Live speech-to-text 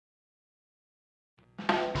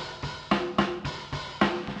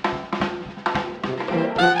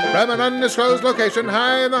From an undisclosed location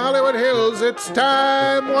high in the Hollywood Hills, it's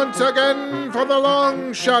time once again for the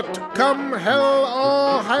long shot. Come hell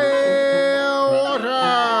or high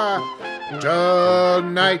water.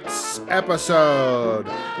 Tonight's episode.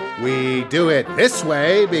 We do it this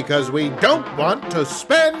way because we don't want to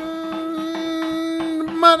spend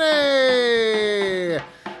money.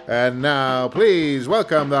 And now, please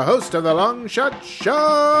welcome the host of the Long Shot,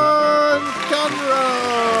 Sean Conroy.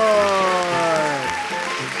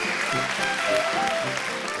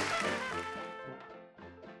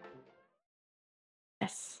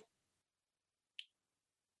 Yes.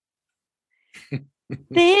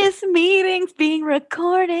 This meeting's being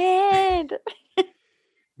recorded.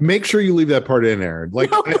 Make sure you leave that part in, Aaron. Like,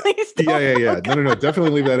 no, please don't. Yeah. No.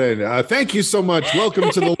 Definitely leave that in. Thank you so much. Welcome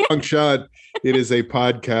to the Long Shot. It is a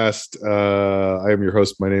podcast. I am your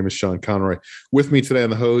host. My name is Sean Conroy. With me today on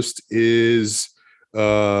the host is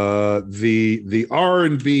the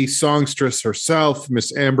R&B songstress herself,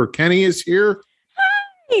 Miss Amber Kenny is here.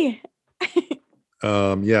 Hi.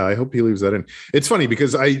 Yeah, I hope he leaves that in. It's funny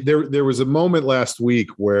because there was a moment last week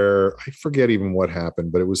where I forget even what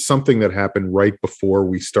happened, but it was something that happened right before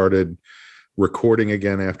we started recording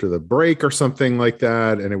again after the break or something like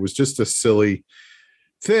that, and it was just a silly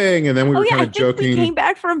thing. And then we were kind of joking. We came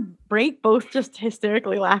back from break both just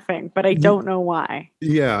hysterically laughing, but I don't know why.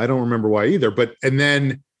 Yeah, I don't remember why either.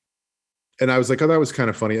 And I was like, oh, that was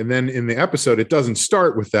kind of funny. And then in the episode, it doesn't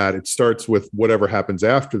start with that. It starts with whatever happens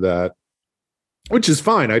after that. Which is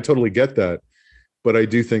fine. I totally get that. But I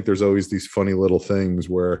do think there's always these funny little things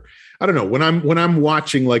where, I don't know, when I'm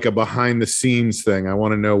watching like a behind the scenes thing, I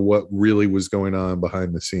want to know what really was going on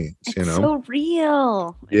behind the scenes, you know? So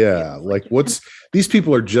real. Yeah. Like these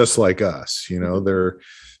people are just like us, you know, they're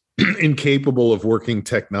incapable of working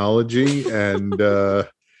technology and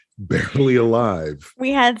barely alive.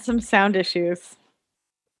 We had some sound issues.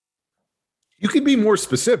 You could be more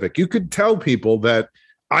specific. You could tell people that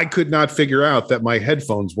I could not figure out that my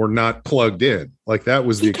headphones were not plugged in. Like that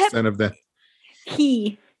was the extent of that.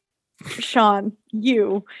 Sean,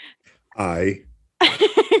 I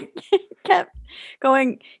kept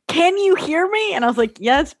going, can you hear me? And I was like,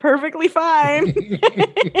 yes, perfectly fine.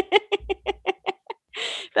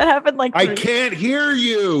 That happened like I can't hear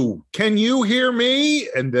you. Can you hear me?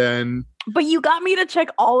 And then. But you got me to check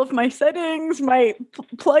all of my settings, my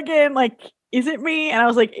plug-in, like, is it me? And I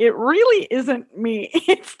was like, it really isn't me.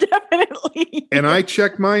 It's definitely you. And I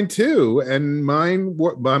checked mine too. And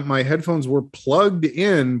my headphones were plugged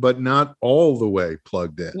in, but not all the way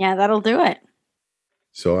plugged in. Yeah, that'll do it.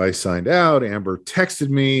 So I signed out. Amber texted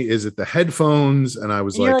me, is it the headphones? And I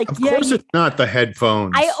was like, of course it's not the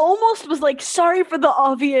headphones. I almost was like, sorry for the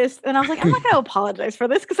obvious. And I was like, I'm not going to apologize for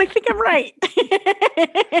this because I think I'm right.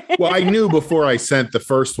 Well, I knew before I sent the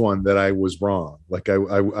first one that I was wrong. Like I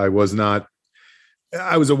was not.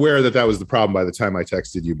 I was aware that was the problem by the time I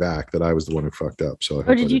texted you back, that I was the one who fucked up. So,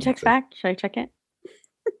 did you text back? Should I check it?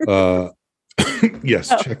 Yes.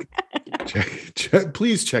 Oh. Check.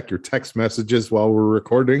 Please check your text messages while we're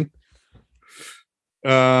recording.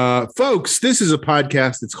 Folks, this is a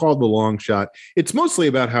podcast. It's called The Long Shot. It's mostly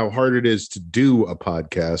about how hard it is to do a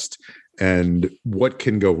podcast and what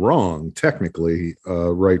can go wrong technically,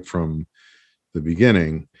 right from the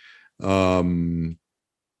beginning.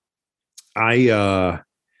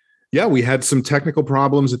 We had some technical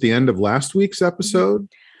problems at the end of last week's episode.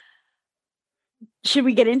 Should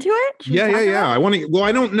we get into it? Yeah.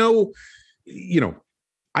 I don't know,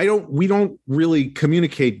 we don't really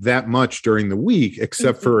communicate that much during the week,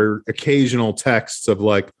 except for occasional texts of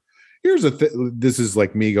like, this is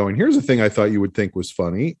like me going, here's a thing I thought you would think was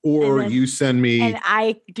funny. Or you send me. And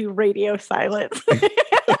I do radio silence.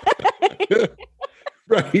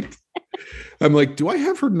 Right. I'm like, do I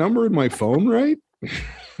have her number in my phone right?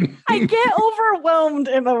 I get overwhelmed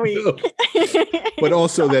in the week. But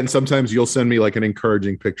also then sometimes you'll send me like an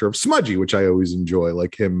encouraging picture of Smudgy, which I always enjoy,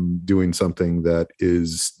 like him doing something that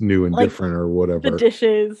is new and like different or whatever. The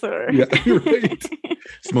dishes or right.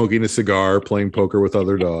 Smoking a cigar, playing poker with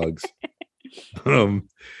other dogs.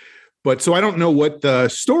 But so I don't know what the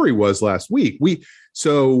story was last week.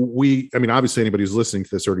 Obviously anybody who's listening to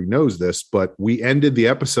this already knows this, but we ended the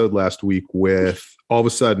episode last week with all of a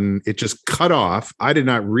sudden it just cut off. I did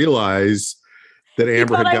not realize that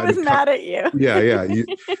Amber had gotten. I was mad at you. Yeah.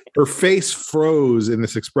 Her face froze in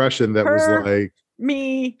this expression that was like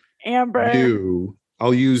me, Amber. You.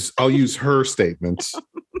 I'll use her statements.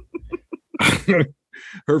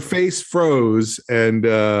 Her face froze and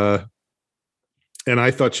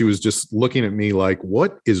I thought she was just looking at me like,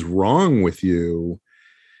 what is wrong with you?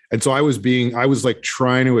 And so I was like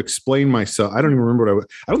trying to explain myself. I don't even remember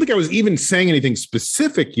I don't think I was even saying anything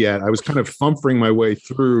specific yet. I was kind of fumphing my way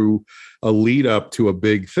through a lead up to a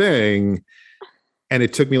big thing. And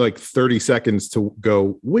it took me like 30 seconds to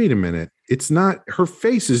go, wait a minute. It's not, her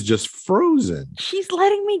face is just frozen. She's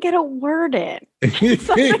letting me get a word in.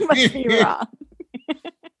 Something must be wrong.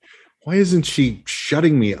 Why isn't she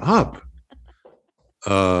shutting me up?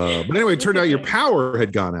 But anyway, it turned out your power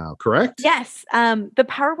had gone out, correct? Yes. The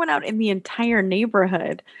power went out in the entire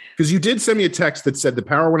neighborhood. Because you did send me a text that said the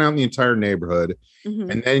power went out in the entire neighborhood. Mm-hmm.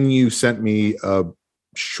 And then you sent me a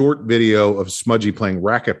short video of Smudgy playing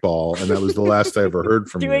racquetball. And that was the last I ever heard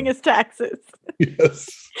from Doing you. his taxes. Yes.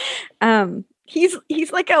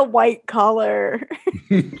 He's like a white collar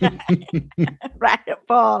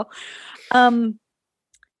racquetball. No,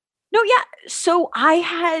 yeah. So I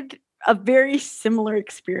had a very similar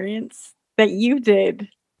experience that you did,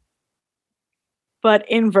 but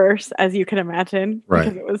inverse, as you can imagine, right?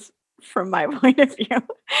 Because it was from my point of view.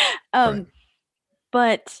 Right.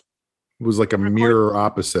 But it was like a mirror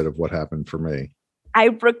opposite of what happened for me. I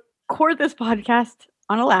record this podcast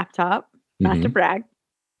on a laptop, not to brag,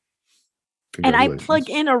 and I plug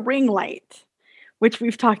in a ring light, which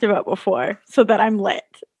we've talked about before, so that I'm lit.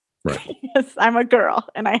 Right. Yes, I'm a girl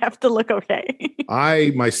and I have to look okay.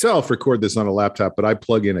 I myself record this on a laptop, but I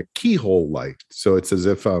plug in a keyhole light. So it's as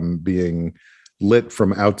if I'm being lit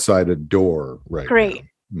from outside a door. Right. Great.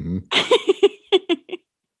 Mm-hmm.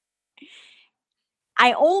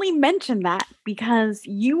 I only mentioned that because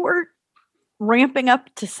you were ramping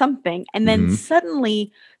up to something and then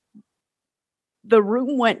suddenly the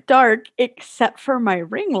room went dark except for my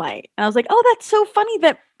ring light. And I was like, oh, that's so funny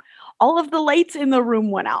that all of the lights in the room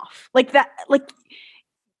went off like that. Like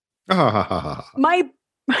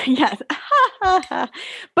yes.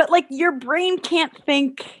 But like your brain can't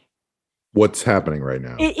think what's happening right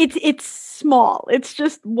now. It's small. It's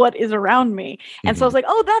just what is around me. And so I was like,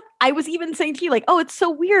 oh, I was even saying to you like, oh, it's so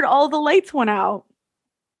weird. All the lights went out,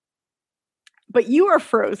 but you are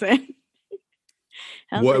frozen.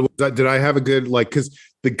 What was that? Did I have a good, because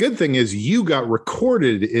the good thing is you got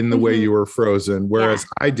recorded in the way you were frozen, whereas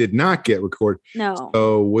I did not get recorded. No.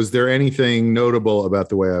 So was there anything notable about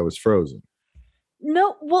the way I was frozen?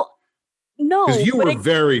 No. Well, no. Because you were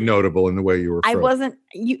very notable in the way you were frozen.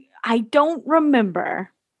 I don't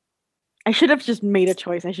remember. I should have just made a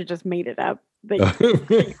choice. I should have just made it up.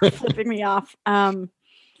 You're flipping me off.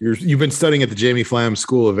 You've been studying at the Jamie Flam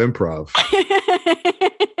School of Improv.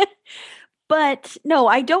 But no,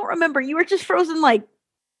 I don't remember. You were just frozen like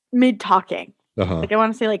mid talking. Like I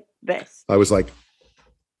want to say like this. I was like,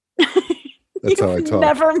 that's how I talk.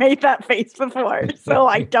 Never made that face before, so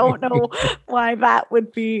I don't know why that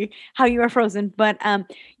would be how you were frozen. But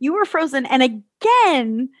you were frozen, and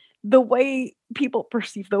again, the way people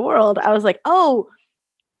perceive the world, I was like, oh,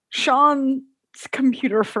 Sean's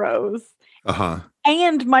computer froze.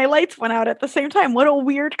 And my lights went out at the same time. What a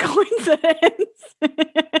weird coincidence.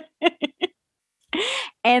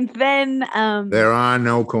 And then there are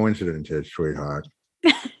no coincidences, sweetheart.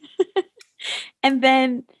 And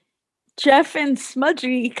then Jeff and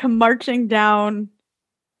Smudgy come marching down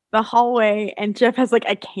the hallway, and Jeff has like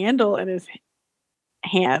a candle in his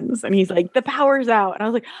hands, and he's like, the power's out. And I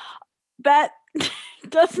was like, that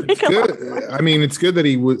does make a lot of sense. I mean, it's good that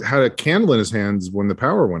he had a candle in his hands when the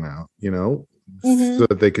power went out, so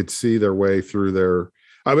that they could see their way through their...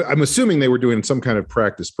 I'm assuming they were doing some kind of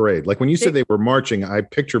practice parade. Like when you said they were marching, I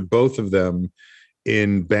picture both of them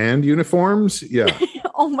in band uniforms. Yeah.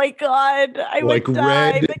 Oh my God. I like would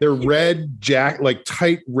die. red. They're red like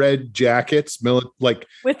tight red jackets, with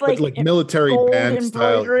military band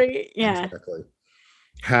style. Yeah. Exactly.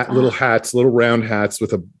 Little round hats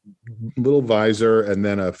with a little visor and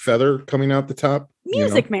then a feather coming out the top.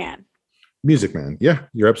 Music Man. Yeah,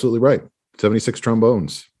 you're absolutely right. 76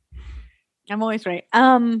 trombones. I'm always right.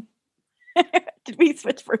 Did we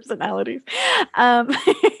switch personalities? But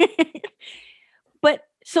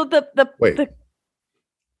so the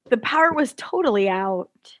power was totally out,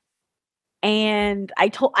 and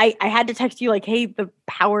I had to text you like, hey, the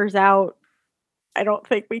power's out. I don't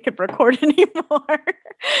think we could record anymore.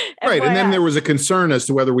 Right. And then there was a concern as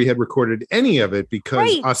to whether we had recorded any of it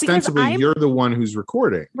because ostensibly you're the one who's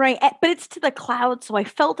recording. Right. But it's to the cloud. So I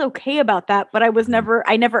felt okay about that. But I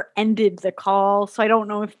never ended the call. So I didn't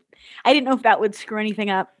know if that would screw anything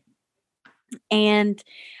up. And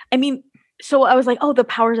I mean, so I was like, oh, the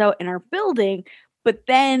power's out in our building. But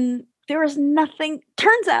then there was nothing.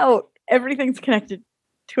 Turns out everything's connected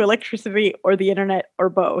to electricity or the internet or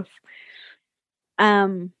both.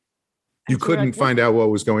 You couldn't find out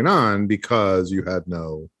what was going on because you had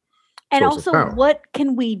no And source of also, power. what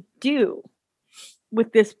can we do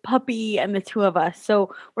with this puppy and the two of us?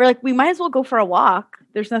 So we're like, we might as well go for a walk.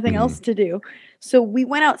 There's nothing else to do. So we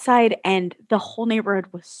went outside and the whole neighborhood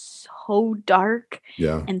was so dark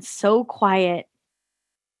Yeah. and so quiet.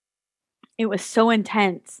 It was so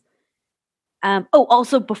intense.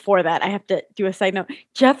 Also before that, I have to do a side note.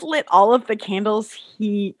 Jeff lit all of the candles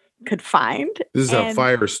he could find. This is how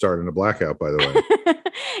fires start in a blackout, by the way.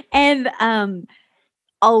 And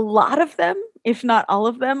a lot of them, if not all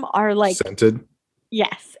of them, are like scented.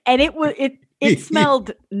 Yes. And it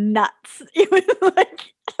smelled nuts. It was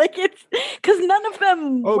like it's because none of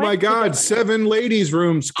them. Oh my God, 7 ladies'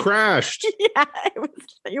 rooms crashed. Yeah,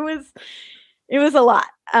 it was a lot.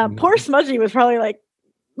 Poor Smudgy was probably like,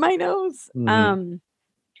 my nose.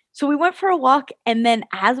 So we went for a walk, and then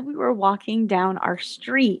as we were walking down our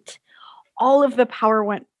street, all of the power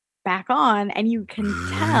went back on, and you can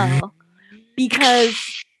tell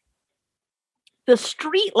because the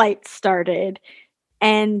street lights started,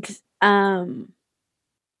 and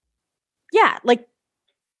like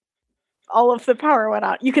all of the power went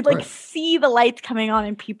out. You could see the lights coming on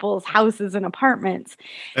in people's houses and apartments.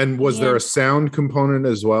 And was there a sound component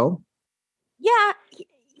as well? Yeah.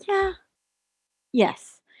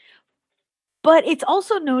 Yes. But it's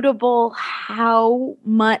also notable how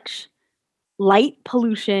much light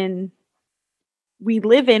pollution we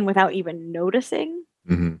live in without even noticing.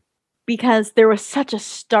 Mm-hmm. Because there was such a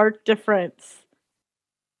stark difference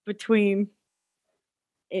between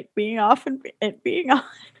it being off and it being on.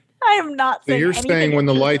 I am not saying. So you're saying when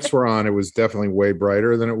the lights were on, it was definitely way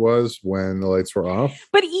brighter than it was when the lights were off?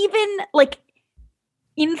 But even like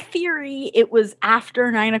in theory, it was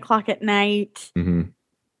after 9:00 at night. Mm-hmm.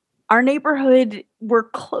 Our neighborhood, we're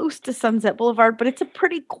close to Sunset Boulevard, but it's a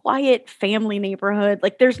pretty quiet family neighborhood.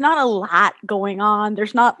 Like there's not a lot going on.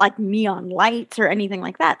 There's not like neon lights or anything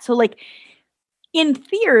like that. So like in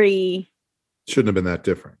theory. Shouldn't have been that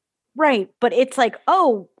different. Right. But it's like,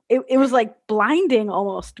 it was like blinding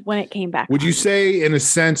almost when it came back. Would you say in a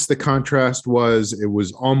sense the contrast was it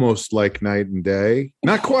was almost like night and day?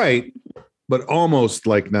 Not quite, but almost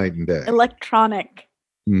like night and day. Electronic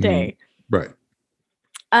day. Right.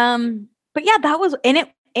 But yeah, that was, and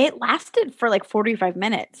it lasted for like 45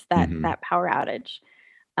 minutes, that power outage.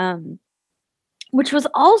 Which was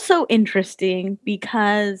also interesting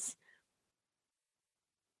because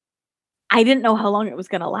I didn't know how long it was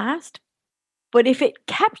going to last, but if it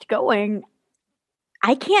kept going,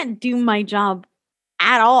 I can't do my job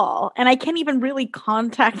at all. And I can't even really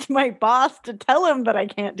contact my boss to tell him that I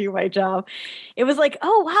can't do my job. It was like,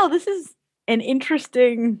 oh wow, this is an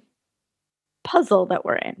interesting puzzle that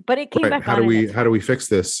we're in, but it came back how on. How do we fix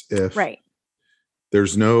this if right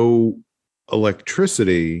there's no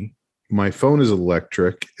electricity? My phone is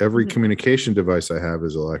electric. Every communication device I have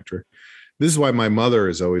is electric. This is why my mother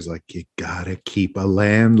is always like, you gotta keep a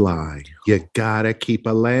landline. You gotta keep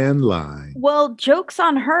a landline. Well, joke's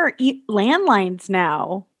on her. Landlines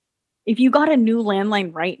now, if you got a new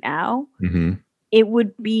landline right now, it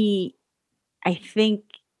would be, I think,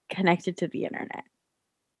 connected to the internet.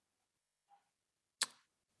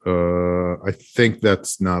 I think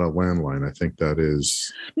that's not a landline. I think that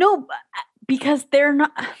is. No, because they're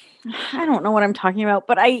not. I don't know what I'm talking about,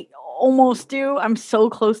 but I almost do. I'm so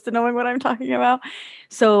close to knowing what I'm talking about.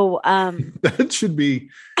 So that should be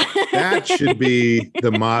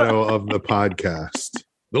the motto of the podcast.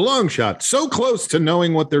 The long shot, so close to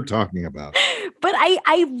knowing what they're talking about. But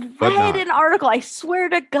I read an article, I swear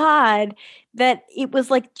to God, that it was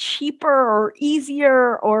like cheaper or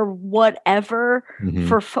easier or whatever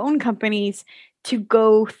for phone companies to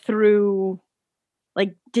go through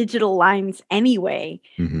like digital lines anyway.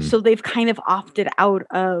 So they've kind of opted out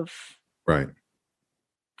of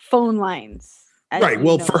phone lines. Right.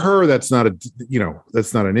 Well, for her, that's not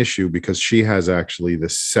an issue because she has actually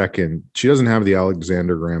she doesn't have the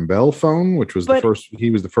Alexander Graham Bell phone, which was the first. He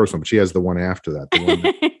was the first one, but she has the one after that. The one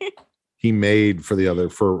that he made for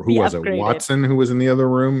who was it? Watson, who was in the other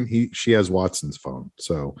room. She has Watson's phone.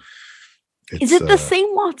 So is it the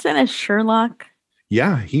same Watson as Sherlock?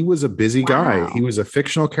 Yeah, he was a busy guy. He was a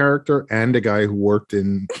fictional character and a guy who worked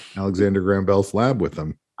in Alexander Graham Bell's lab with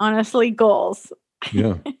him. Honestly, goals.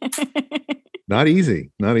 Yeah. Not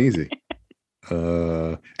easy.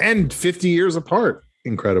 And 50 years apart,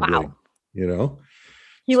 incredibly. Wow.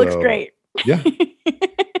 He So, looks great. Yeah.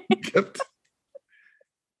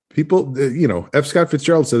 People, F. Scott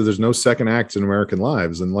Fitzgerald says there's no second acts in American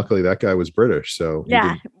lives. And luckily that guy was British. So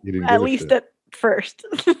he didn't at least at first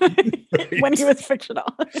when he was fictional.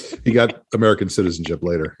 He got American citizenship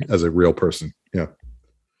later as a real person. Yeah.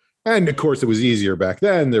 And of course, it was easier back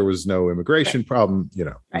then. There was no immigration problem. You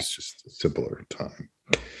know, Right. it's just a simpler time.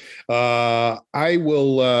 I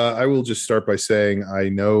will just start by saying I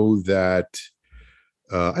know that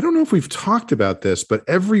I don't know if we've talked about this, but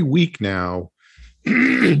every week now,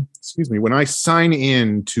 excuse me, when I sign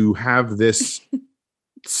in to have this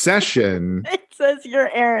session, It says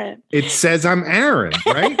you're Aaron. it says I'm Aaron,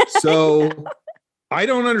 right? So I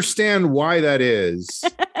don't understand why that is.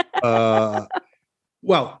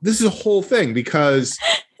 Well, this is a whole thing because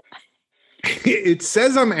it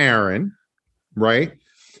says I'm Aaron, right?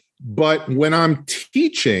 But when I'm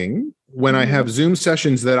teaching, when I have Zoom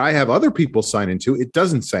sessions that I have other people sign into, it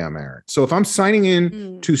doesn't say I'm Aaron. So if I'm signing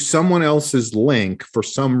in to someone else's link for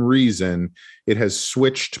some reason, it has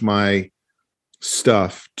switched my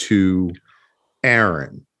stuff to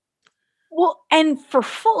Aaron. Well, and for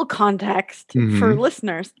full context for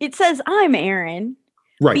listeners, it says I'm Aaron.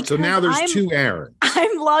 Right. So now there's two Aarons.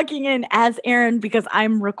 I'm logging in as Aaron because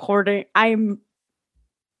I'm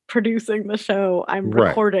producing the show. I'm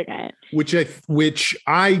recording it. Which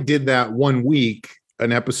I did that one week,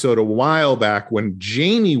 an episode a while back when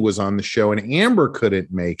Jamie was on the show and Amber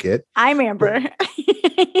couldn't make it. I'm Amber.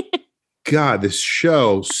 God, this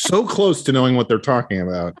show, so close to knowing what they're talking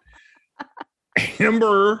about.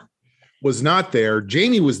 Amber was not there.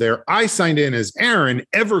 Jamie was there. I signed in as Aaron.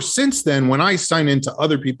 Ever since then, when I sign into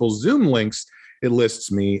other people's Zoom links, it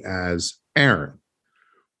lists me as Aaron.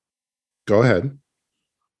 Go ahead.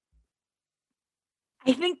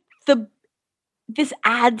 I think this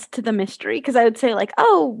adds to the mystery because I would say like,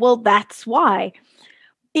 oh, well, that's why.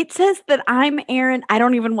 It says that I'm Aaron. I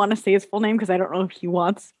don't even want to say his full name because I don't know if he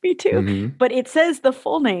wants me to, but it says the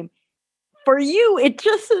full name. For you, it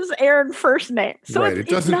just says Aaron first name. So right.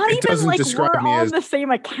 it's not even like we're on the same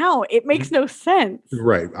account. It makes no sense.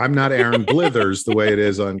 Right. I'm not Aaron Blithers the way it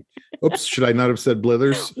is on. Oops. Should I not have said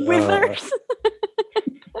Blithers? Withers.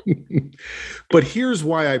 But here's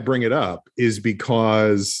why I bring it up is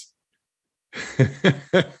because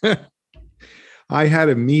I had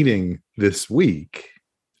a meeting this week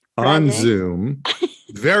on Zoom,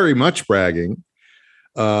 very much bragging,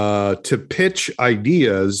 to pitch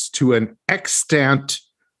ideas to an extant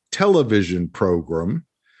television program,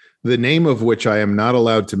 the name of which I am not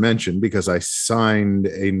allowed to mention because I signed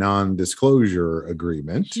a non-disclosure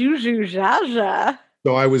agreement.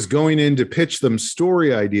 So I was going in to pitch them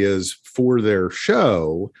story ideas for their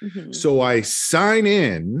show. So I sign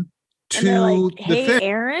in to hey, the thing.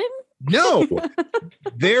 Aaron? No,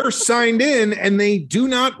 they're signed in and they do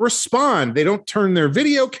not respond. They don't turn their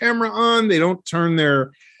video camera on. They don't turn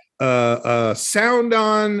their sound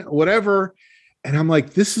on, whatever. And I'm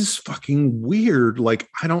like, this is fucking weird. Like,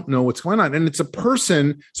 I don't know what's going on. And it's a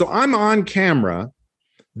person. So I'm on camera.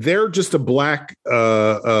 They're just a black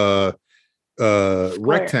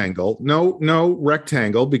rectangle. No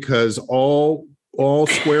rectangle, because all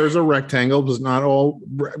squares are rectangles. Not all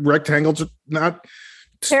rectangles are not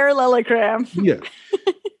parallelogram. Yeah.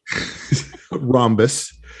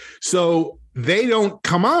 Rhombus. So they don't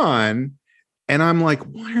come on. And I'm like,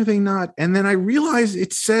 why are they not? And then I realize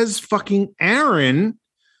it says fucking Aaron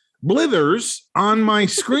Blithers on my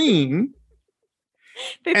screen.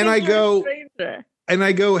 And I go,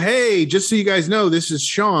 hey, just so you guys know, this is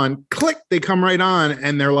Sean. Click, they come right on.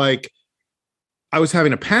 And they're like, I was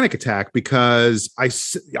having a panic attack because I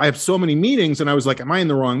have so many meetings. And I was like, am I in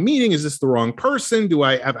the wrong meeting? Is this the wrong person?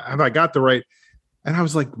 Have I got the right? And I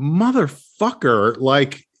was like, motherfucker,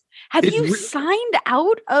 like, have you signed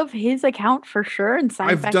out of his account for sure? And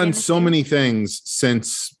signed I've back done so many things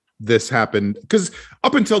since this happened, because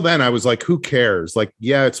up until then I was like, who cares? Like,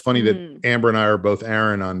 yeah, it's funny that Amber and I are both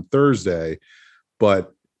Aaron on Thursday,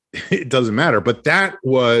 but it doesn't matter. But that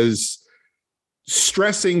was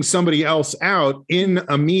stressing somebody else out in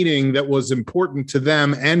a meeting that was important to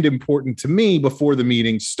them and important to me before the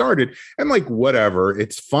meeting started. And like, whatever,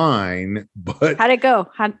 it's fine. But how'd it go?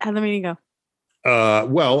 How'd the meeting go?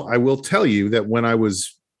 Well, I will tell you that when I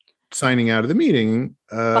was signing out of the meeting,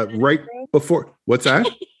 right before, what's that?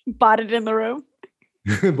 Bought it in the room.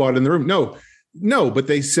 Bought it in the room. No, but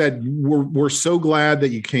they said, we're so glad that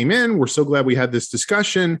you came in. We're so glad we had this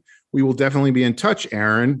discussion. We will definitely be in touch,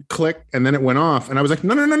 Aaron. Click. And then it went off. And I was like,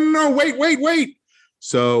 no, wait.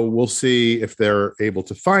 So we'll see if they're able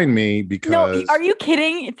to find me, because no, are you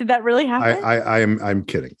kidding? Did that really happen? I'm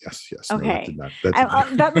kidding. Yes. Okay. No,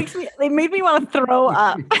 it made me want to throw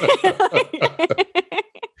up.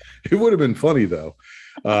 It would have been funny though.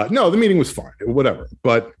 No, the meeting was fine, whatever,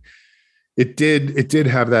 but it did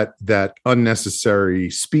have that unnecessary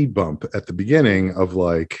speed bump at the beginning of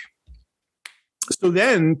like, so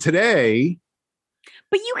then today.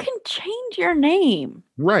 But you can change your name.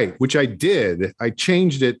 Right, which I did. I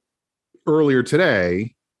changed it earlier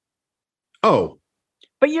today. Oh.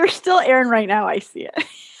 But you're still Aaron right now. I see it.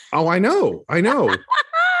 Oh, I know.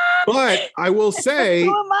 But I will say, who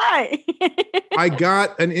am I? I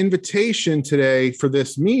got an invitation today for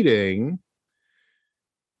this meeting.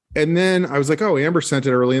 And then I was like, oh, Amber sent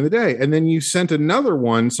it early in the day. And then you sent another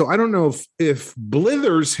one. So I don't know if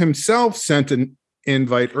Blithers himself sent an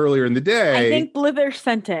invite earlier in the day. I think Blithers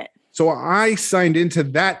sent it. So I signed into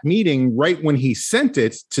that meeting right when he sent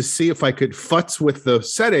it to see if I could futz with the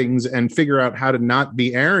settings and figure out how to not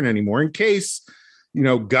be Aaron anymore in case,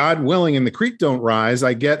 God willing, and the creek don't rise,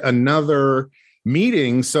 I get another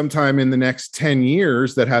meeting sometime in the next 10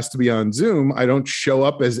 years that has to be on Zoom. I don't show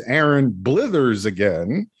up as Aaron Blithers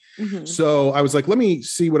again. Mm-hmm. So I was like, let me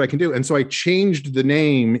see what I can do. And so I changed the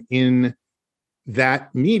name in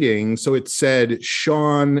that meeting. So it said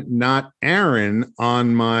Sean, not Aaron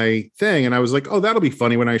on my thing. And I was like, oh, that'll be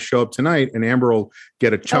funny when I show up tonight and Amber will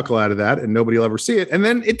get a chuckle out of that and nobody will ever see it. And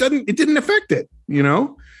then it didn't affect it,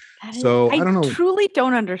 So I don't know. I truly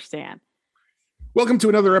don't understand. Welcome to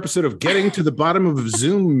another episode of Getting to the Bottom of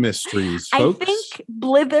Zoom Mysteries, folks. I think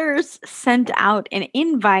Blithers sent out an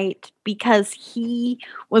invite because he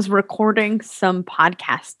was recording some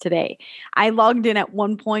podcast today. I logged in at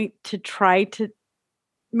one point to try to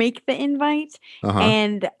make the invite,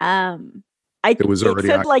 and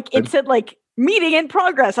it said meeting in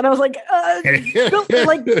progress, and I was like,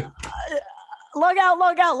 log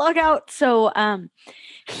out. So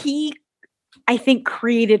he, I think,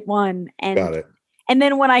 created one, and got it. And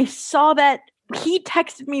then when I saw that, he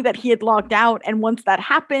texted me that he had logged out. And once that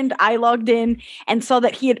happened, I logged in and saw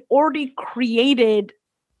that he had already created.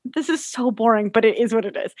 This is so boring, but it is what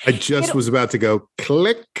it is. I just was about to go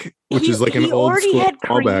click, which is like an old school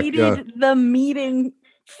callback. He already had created the meeting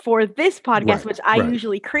for this podcast, which I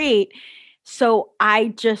usually create. So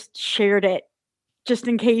I just shared it just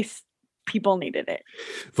in case people needed it.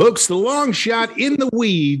 Folks, the long shot in the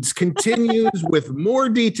weeds continues with more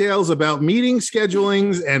details about meeting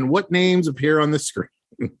schedulings and what names appear on the screen.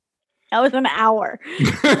 That was an hour.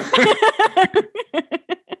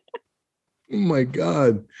 Oh my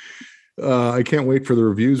God. I can't wait for the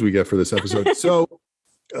reviews we get for this episode. So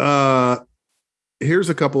here's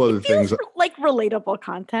a couple other things. Like relatable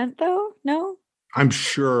content though, no? I'm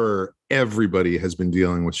sure everybody has been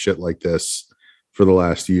dealing with shit like this for the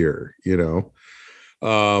last year,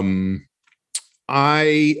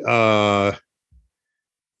 I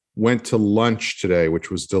went to lunch today,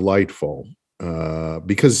 which was delightful,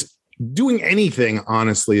 because doing anything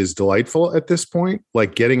honestly is delightful at this point.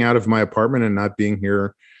 Like getting out of my apartment and not being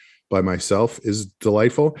here by myself is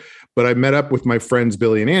delightful. But I met up with my friends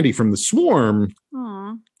Billy and Andy from the Swarm.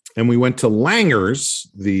 Aww. And we went to Langer's.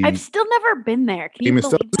 I've still never been there. Can you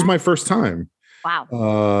believe that? This is my first time.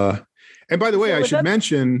 Wow. And by the way, I should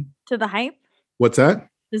mention to the hype. What's that?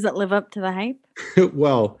 Does it live up to the hype?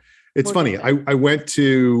 Well, it's funny. I went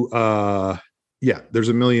to there's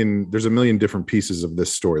a million different pieces of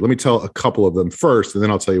this story. Let me tell a couple of them first, and then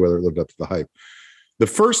I'll tell you whether it lived up to the hype. The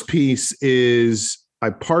first piece is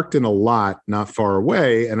I parked in a lot not far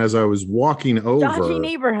away, and as I was walking over, dodgy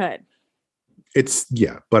neighborhood.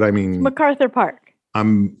 But I mean MacArthur Park.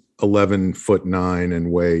 I'm 11'9"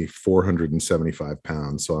 and weigh 475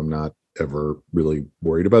 pounds, so I'm not ever really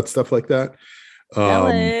worried about stuff like that.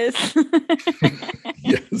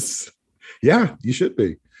 Yes. Yeah, you should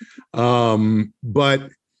be. But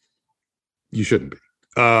you shouldn't be.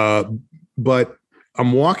 But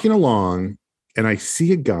I'm walking along and I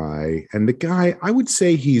see a guy, and the guy, I would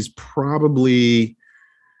say he's probably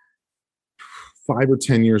 5 or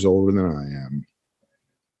 10 years older than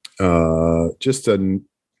I am. Just an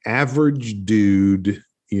average dude,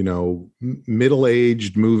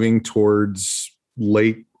 middle-aged, moving towards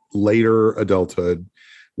later adulthood,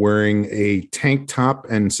 wearing a tank top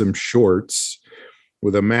and some shorts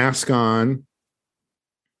with a mask on.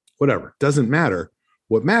 Whatever, doesn't matter.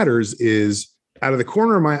 What matters is out of the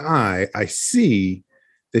corner of my eye, I see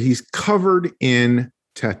that he's covered in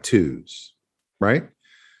tattoos, right?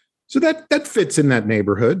 So that fits in that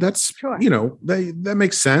neighborhood. That's sure. That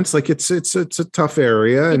makes sense. Like it's a tough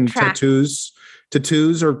area, and tattoos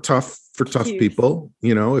are tough for tough people.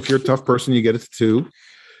 If you're a tough person, you get a tattoo.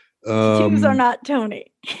 Tattoos are not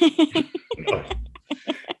Tony. No.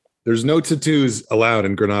 There's no tattoos allowed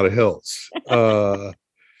in Granada Hills.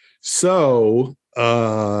 So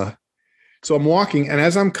I'm walking, and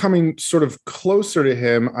as I'm coming sort of closer to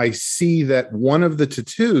him, I see that one of the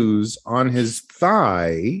tattoos on his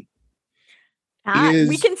thigh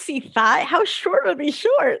We can see thigh. How short are these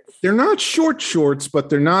shorts? They're not short shorts, but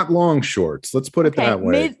they're not long shorts. Let's put it that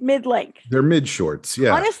way. Mid length. They're mid shorts.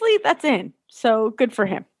 Yeah. Honestly, that's in. So good for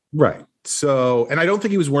him. Right. So, and I don't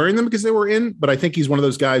think he was wearing them because they were in, but I think he's one of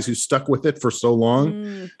those guys who stuck with it for so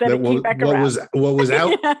long that what was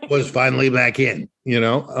out was finally back in,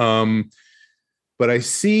 but I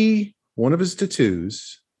see one of his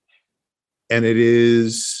tattoos and it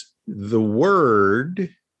is the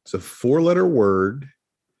word. It's a 4-letter word,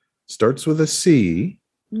 starts with a C.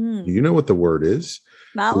 You know what the word is.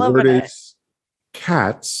 Not the loving word it. is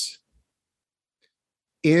cats.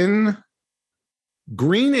 In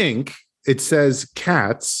green ink, it says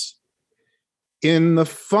cats in the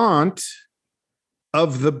font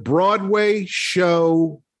of the Broadway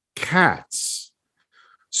show Cats.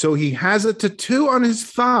 So he has a tattoo on his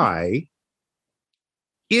thigh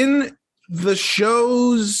in the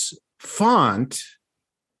show's font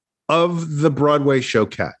of the Broadway show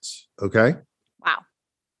Cats. Okay. Wow.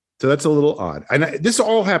 So that's a little odd. And this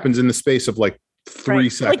all happens in the space of like 3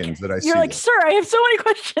 seconds that I see. You're like, sir, I have so many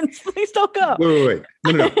questions. Please don't go. Wait.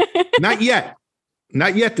 No. Not yet.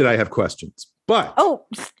 Not yet did I have questions. But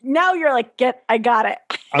now you're like, I got it.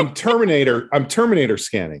 I'm Terminator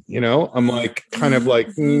scanning, I'm like kind of like,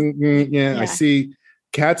 yeah, I see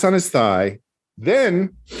cats on his thigh.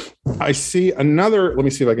 Then I see another, let me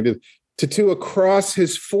see if I can do it, tattoo across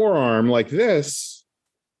his forearm like this.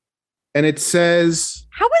 And it says,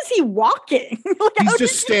 how is he walking? He's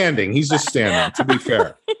just standing, to be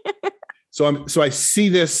fair. So I see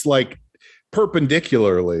this like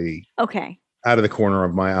perpendicularly out of the corner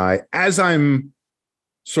of my eye as I'm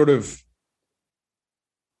sort of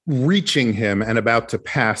reaching him and about to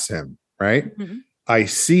pass him, right? Mm-hmm. I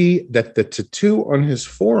see that the tattoo on his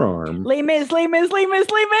forearm. Les Mis.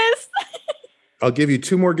 I'll give you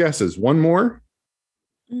 2 more guesses. One more.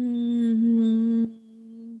 Mm-hmm.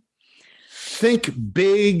 Think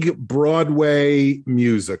big Broadway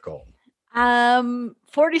musical.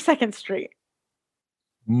 42nd Street.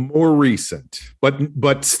 More recent,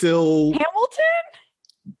 but still Hamilton?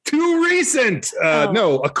 Too recent.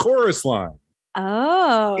 No, A Chorus Line.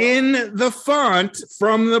 Oh. In the font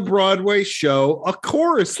from the Broadway show, A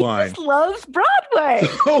Chorus Line. He just loves Broadway.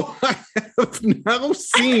 Oh, I have now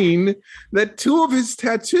seen that 2 of his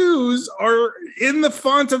tattoos are in the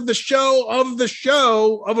font of the show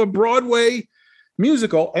of a Broadway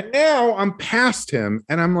musical. And now I'm past him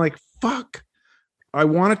and I'm like, fuck, I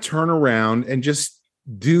want to turn around and just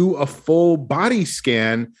do a full body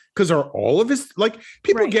scan, because are all of his, like,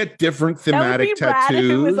 people get different thematic tattoos.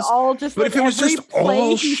 If it was all just, but if it was just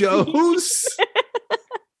all shows,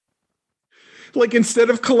 like instead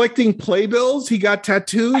of collecting playbills, he got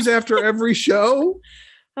tattoos after every show.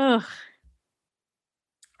 Ugh.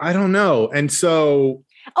 I don't know. And so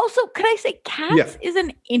also, could I say Cats is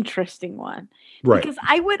an interesting one, right? Because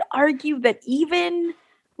I would argue that even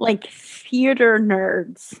like theater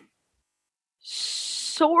nerds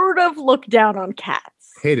sort of look down on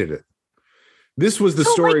Cats. Hated it. This was the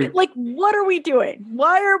story. Like, what are we doing?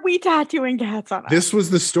 Why are we tattooing cats on us? This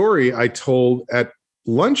was the story I told at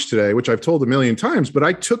lunch today, which I've told a million times, but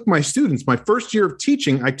I took my students, my first year of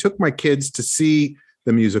teaching, I took my kids to see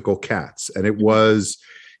the musical Cats, and it was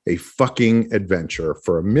a fucking adventure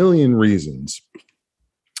for a million reasons.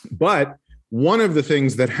 But one of the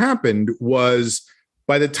things that happened was,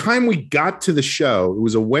 by the time we got to the show, it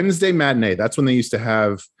was a Wednesday matinee. That's when they used to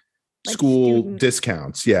have school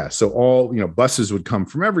discounts. Yeah. So all, buses would come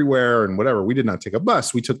from everywhere and whatever. We did not take a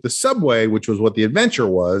bus. We took the subway, which was what the adventure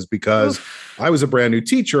was, because I was a brand new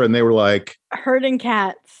teacher and they were like herding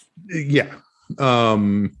cats. Yeah.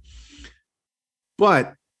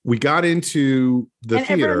 But we got into the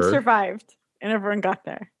theater. Everyone survived and everyone got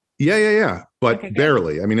there. Yeah. But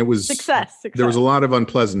barely. I mean, it was success. There was a lot of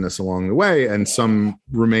unpleasantness along the way and some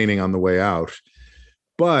remaining on the way out.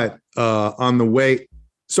 But on the way,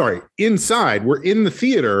 inside, we're in the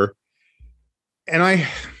theater, and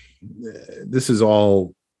this is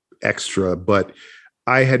all extra, but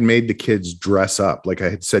I had made the kids dress up. Like I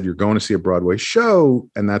had said, you're going to see a Broadway show,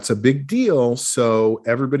 and that's a big deal. So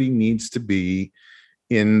everybody needs to be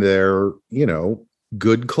in their,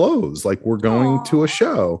 good clothes. Like we're going to a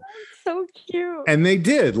show. So cute. And they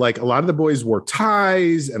did. Like a lot of the boys wore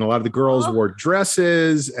ties and a lot of the girls wore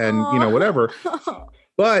dresses and, whatever.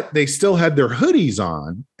 But they still had their hoodies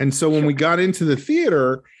on. And so when we got into the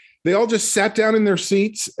theater, they all just sat down in their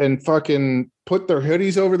seats and fucking put their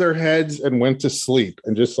hoodies over their heads and went to sleep.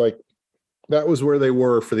 And just like, that was where they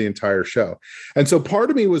were for the entire show. And so part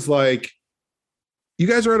of me was like, you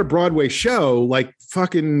guys are at a Broadway show, like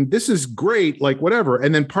fucking, this is great, like whatever.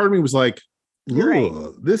 And then part of me was like, You're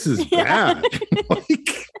right. This is bad.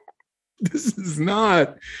 Like, this is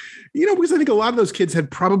not, because I think a lot of those kids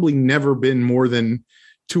had probably never been more than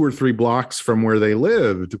 2 or 3 blocks from where they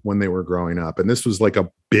lived when they were growing up. And this was like a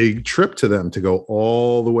big trip to them to go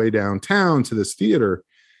all the way downtown to this theater.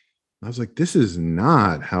 I was like, this is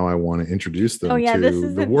not how I want to introduce them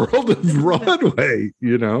to the world of Broadway,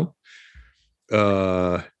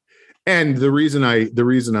 and the reason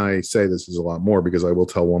I say this is a lot more because I will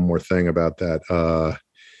tell one more thing about that,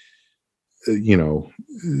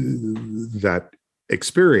 that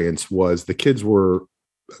experience was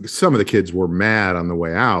some of the kids were mad on the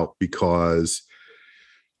way out because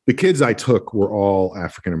the kids I took were all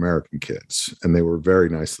African-American kids and they were very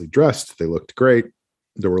nicely dressed. They looked great.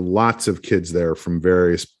 There were lots of kids there from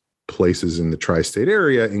various places in the tri-state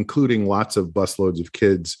area, including lots of busloads of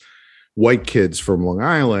kids, white kids from Long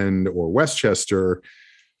Island or Westchester,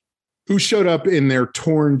 who showed up in their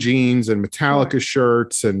torn jeans and Metallica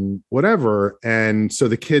shirts and whatever. And so some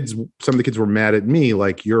of the kids were mad at me,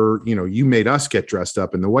 like, you made us get dressed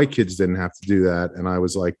up and the white kids didn't have to do that. And I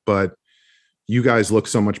was like, but you guys look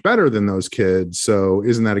so much better than those kids. So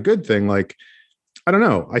isn't that a good thing? Like, I don't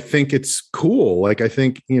know. I think it's cool. Like, I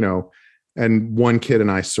think, and one kid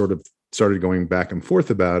and I sort of started going back and forth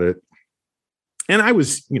about it. And I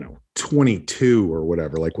was, 22 or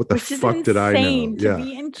whatever. Like, what the fuck did I know? To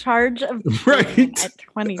be in charge of right at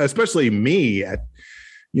 20, especially me at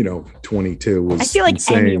 22 was. I feel like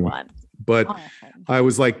insane. Anyone, but I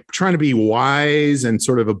was like trying to be wise and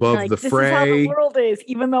sort of above the fray. This is how the world is,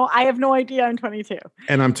 even though I have no idea. I'm 22,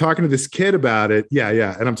 and I'm talking to this kid about it.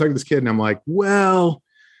 Yeah, and I'm talking to this kid, and I'm like, well.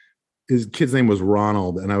 His kid's name was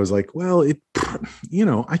Ronald, and I was like, well,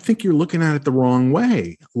 I think you're looking at it the wrong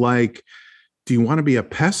way. Like, do you want to be a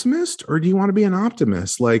pessimist or do you want to be an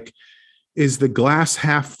optimist? Like, is the glass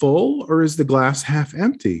half full or is the glass half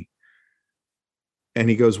empty? And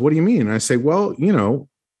he goes, what do you mean? And I say, well, you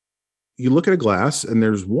look at a glass and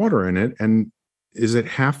there's water in it. And is it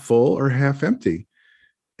half full or half empty?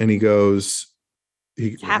 And he goes,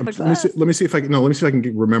 half a glass. Let me see if I can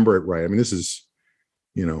remember it right. I mean, this is,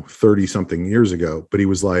 30 something years ago, but he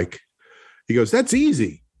goes, that's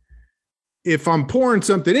easy. If I'm pouring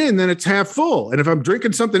something in, then it's half full. And if I'm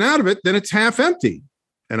drinking something out of it, then it's half empty.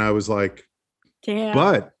 And I was like, damn.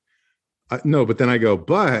 But then I go,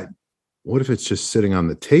 but what if it's just sitting on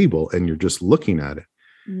the table and you're just looking at it?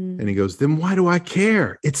 And he goes, then why do I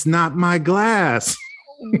care? It's not my glass.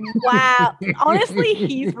 Wow. Honestly,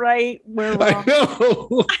 he's right. We're wrong. I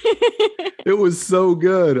know. It was so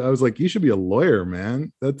good. I was like, you should be a lawyer,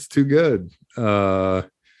 man. That's too good. But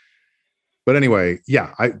anyway,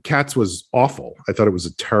 yeah, Cats was awful. I thought it was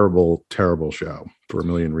a terrible, terrible show for a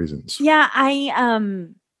million reasons. Yeah,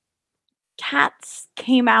 Cats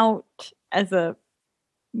came out as a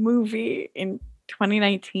movie in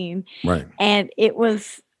 2019. Right. And it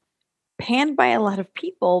was panned by a lot of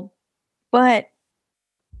people, and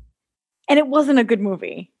it wasn't a good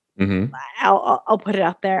movie. Mm-hmm. I'll put it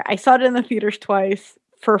out there. I saw it in the theaters twice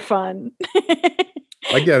for fun.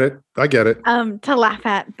 I get it. To laugh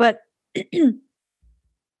at. But the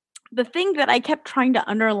thing that I kept trying to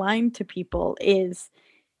underline to people is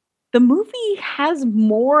the movie has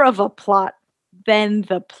more of a plot than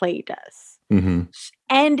the play does. Mm-hmm.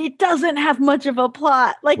 And it doesn't have much of a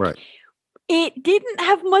plot. Like, right. It didn't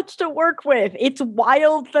have much to work with. It's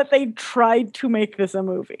wild that they tried to make this a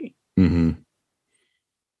movie. Mm-hmm.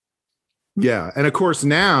 Yeah. And of course,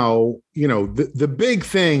 now, the big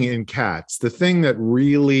thing in Cats, the thing that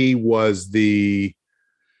really was the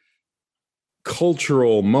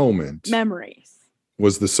cultural moment, Memories,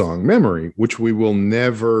 was the song Memory, which we will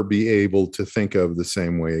never be able to think of the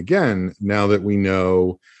same way again. Now that we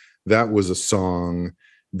know that was a song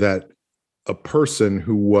that a person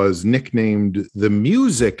who was nicknamed the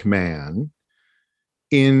Music Man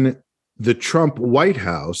in the Trump White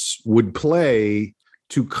House would play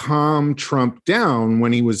to calm Trump down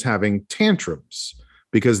when he was having tantrums,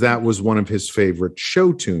 because that was one of his favorite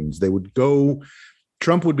show tunes. They would go,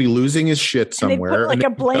 Trump would be losing his shit somewhere. And they'd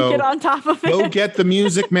put a blanket on top of it. Go get the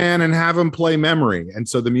Music Man and have him play Memory. And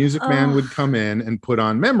so the Music Man would come in and put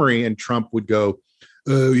on Memory, and Trump would go,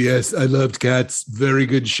 oh, yes, I loved Cats. Very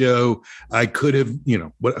good show. I could have,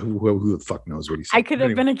 who the fuck knows what he said. I could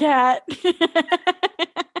have been a cat.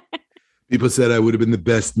 People said I would have been the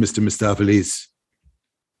best Mr. Mistopheles.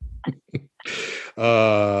 Have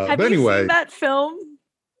but anyway, you seen that film?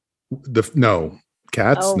 No,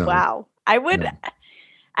 Cats. Oh, no. Wow. I would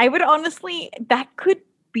honestly, that could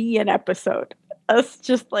be an episode. Us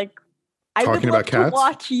just like, I talking would love about Cats? to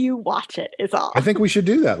watch you watch it is all. I think we should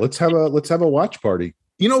do that. Let's have a watch party.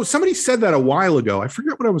 Somebody said that a while ago. I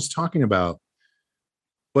forget what I was talking about.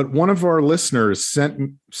 But one of our listeners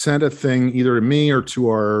sent a thing either to me or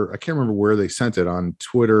to I can't remember where they sent it, on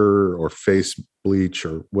Twitter or Face Bleach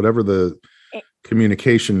or whatever the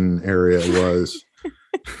communication area was.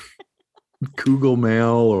 Google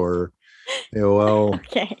Mail or AOL.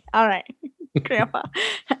 Okay. All right. Grandpa.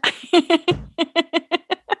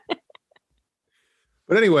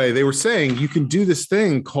 But anyway, they were saying you can do this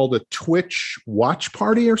thing called a Twitch watch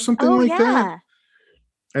party or something that.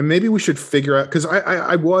 And maybe we should figure out, because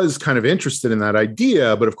I was kind of interested in that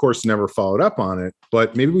idea, but of course never followed up on it.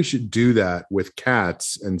 But maybe we should do that with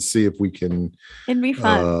cats and see if we can It'd be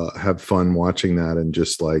fun. Have fun watching that and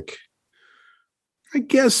just like, I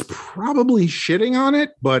guess probably shitting on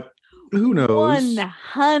it, but who knows?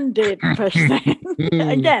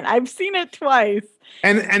 100%. Again, I've seen it twice.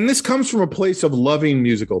 And this comes from a place of loving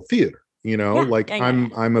musical theater,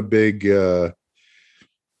 I'm a big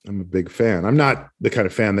fan. I'm not the kind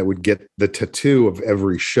of fan that would get the tattoo of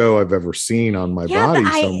every show I've ever seen on my body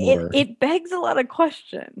somewhere. It begs a lot of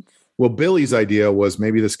questions. Well, Billy's idea was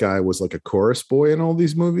maybe this guy was like a chorus boy in all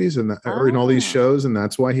these movies or in all these shows, and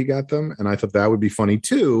that's why he got them. And I thought that would be funny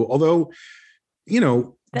too. Although,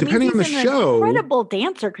 depending on the show, incredible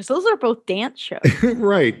dancer, because those are both dance shows,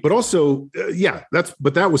 right? But also,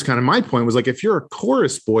 that was kind of my point. Was like, if you're a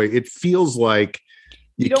chorus boy, it feels like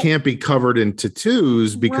you can't be covered in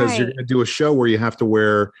tattoos because you're going to do a show where you have to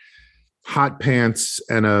wear hot pants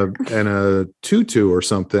and a tutu or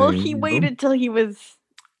something. Well, he waited till he was.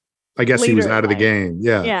 I guess he was out of the game.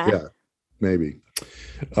 Yeah, maybe.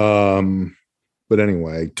 But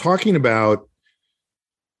anyway, talking about.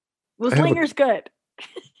 Was Langer's good?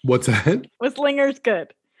 What's that? Was Langer's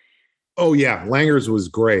good? Oh yeah, Langer's was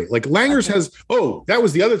great. Like Langer's has. Oh, that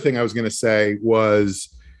was the other thing I was going to say was.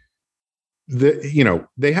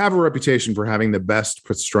 They have a reputation for having the best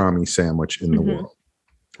pastrami sandwich in the world,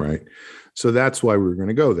 right? So that's why we were going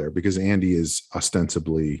to go there, because Andy is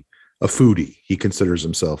ostensibly a foodie. He considers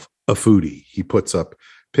himself a foodie. He puts up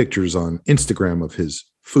pictures on Instagram of his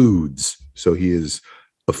foods. So he is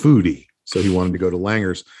a foodie. So he wanted to go to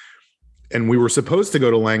Langer's. And we were supposed to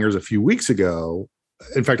go to Langer's a few weeks ago.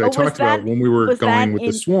 In fact, I talked about when we were going with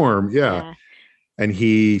the Swarm. Yeah. And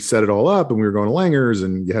he set it all up, and we were going to Langer's,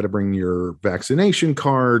 and you had to bring your vaccination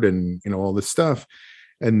card and, all this stuff.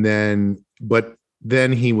 And but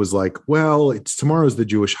then he was like, well, tomorrow's the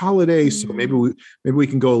Jewish holiday. So maybe we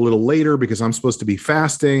can go a little later because I'm supposed to be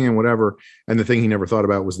fasting and whatever. And the thing he never thought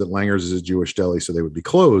about was that Langer's is a Jewish deli. So they would be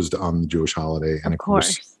closed on the Jewish holiday. And of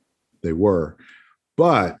course they were,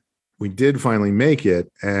 but we did finally make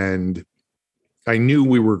it. And I knew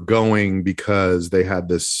we were going because they had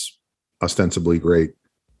this ostensibly great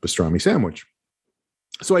pastrami sandwich.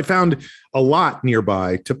 So I found a lot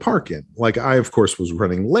nearby to park in. Like I, of course, was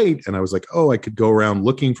running late, and I was like, I could go around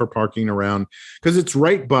looking for parking around, because it's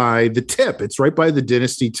right by the tip. It's right by the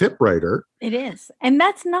Dynasty Typewriter. It is. And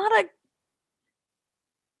that's not a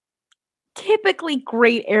typically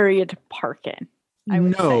great area to park in.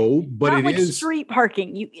 No, but not it is street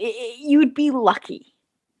parking. You'd be lucky.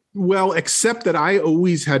 Well, except that I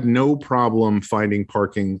always had no problem finding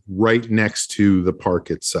parking right next to the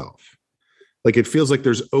park itself. Like it feels like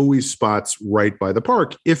there's always spots right by the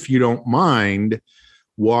park if you don't mind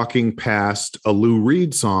walking past a Lou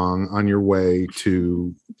Reed song on your way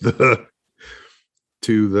to the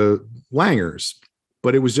Langers.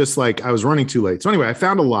 But it was just like I was running too late. So anyway, I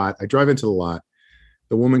found a lot. I drive into the lot.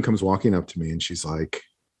 The woman comes walking up to me, and she's like,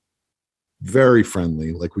 very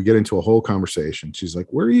friendly. Like we get into a whole conversation. She's like,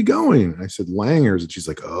 where are you going? I said, Langer's. And she's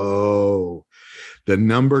like, oh, the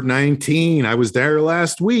number 19. I was there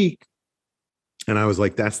last week. And I was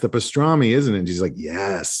like, that's the pastrami, isn't it? And she's like,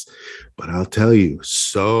 yes, but I'll tell you,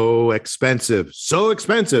 so expensive.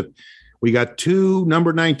 We got 2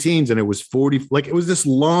 number 19s, and it was 40. Like it was this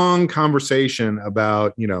long conversation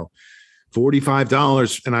about,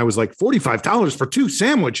 $45. And I was like, $45 for 2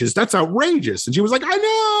 sandwiches? That's outrageous. And she was like, I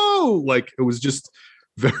know. Like it was just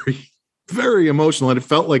very, very emotional. And it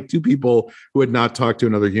felt like 2 people who had not talked to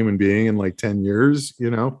another human being in like 10 years,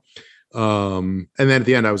 And then at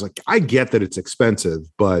the end I was like, I get that it's expensive,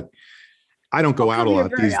 but I don't go out a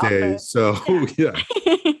lot these days. So yeah.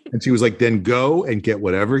 And she was like, then go and get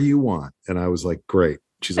whatever you want. And I was like, great.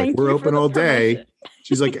 She's like, we're open all day.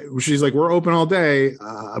 She's like, we're open all day,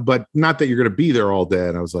 but not that you're going to be there all day.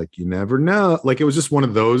 And I was like, you never know. Like, it was just one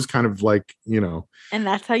of those kind of like, And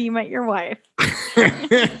that's how you met your wife.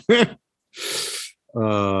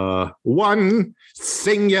 One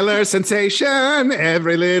singular sensation,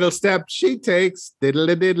 every little step she takes.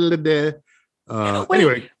 Diddle-a-diddle-a-da.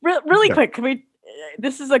 Anyway. Really quick.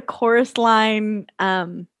 This is a chorus line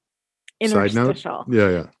Side note? interstitial.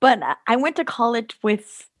 Yeah. But I went to college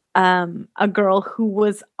with a girl who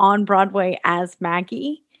was on Broadway as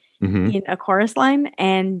Maggie Mhm. in A Chorus Line,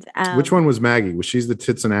 and Which one was Maggie? Was she the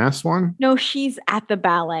tits and ass one? No, she's at the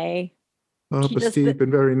ballet. Up She a does steep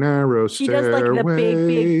and very narrow She stairway. does like the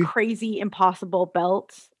big, crazy, impossible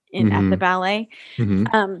belt at the ballet.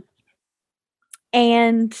 Mhm.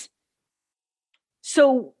 And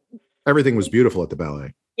so Everything was beautiful at the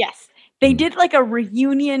ballet. yes, they did like a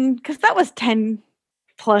reunion because that was 10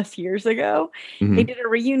 plus years ago. They Mhm. did a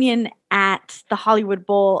reunion at the Hollywood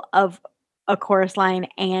Bowl of A Chorus Line,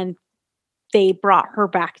 and they brought her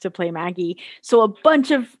back to play Maggie. So a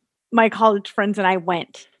bunch of my college friends and I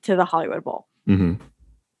went to the Hollywood Bowl. Mhm.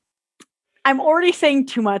 I'm already saying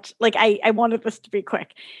too much. Like I wanted this to be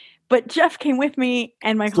quick, but Jeff came with me,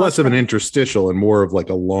 and my It's less of an friends- interstitial and more of like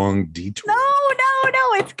a long detour. No,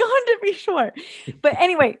 it's going to be short. But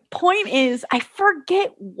anyway, point is, I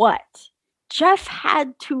forget what. Jeff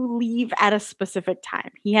had to leave at a specific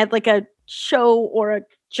time. He had like a show or a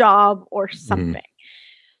job or something.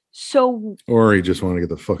 So, Or he just wanted to get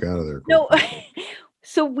the fuck out of there. no,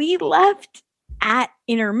 so we left at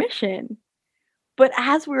intermission. But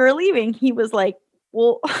as we were leaving, he was like,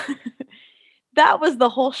 well, that was the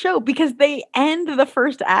whole show because they end the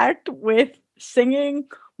first act with singing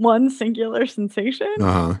One Singular Sensation.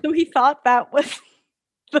 Uh-huh. So he thought that was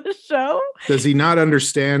the show. Does he not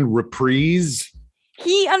understand reprise?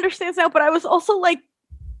 He understands now, but I was also like,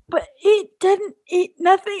 but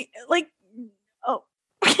nothing like, oh.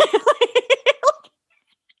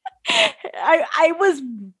 I was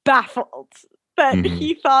baffled that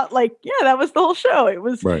he thought like, yeah, that was the whole show. It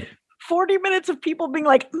was right. 40 minutes of people being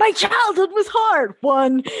like, my childhood was hard.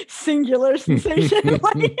 One singular sensation.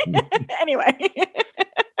 Anyway.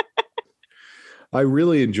 I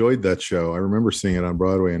really enjoyed that show. I remember seeing it on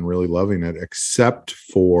Broadway and really loving it, except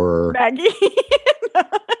for Maggie.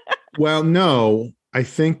 Well, no, I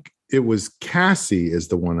think it was Cassie is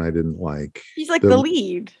the one I didn't like. She's like the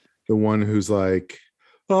lead. The one who's like,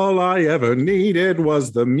 all I ever needed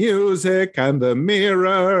was the music and the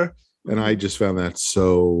mirror. And I just found that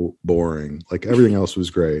so boring. Like everything else was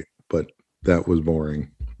great, but that was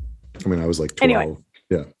boring. I mean, I was like 12. Anyway.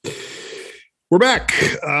 Yeah. We're back.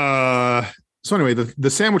 So anyway, the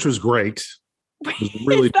sandwich was great. Was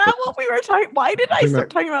really is that what we were talking? Why did I start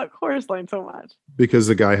talking about Chorus Line so much? Because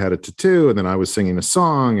the guy had a tattoo and then I was singing a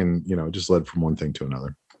song and, you know, it just led from one thing to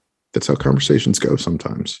another. That's how conversations go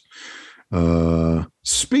sometimes.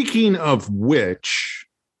 Speaking of which,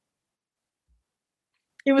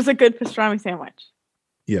 it was a good pastrami sandwich.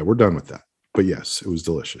 Yeah, we're done with that. But yes, it was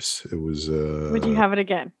delicious. It was. Would you have it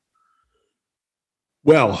again?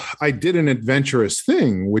 Well, I did an adventurous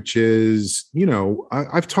thing, which is, you know,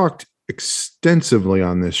 I've talked extensively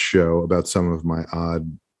on this show about some of my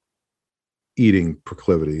odd eating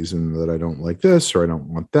proclivities and that I don't like this or I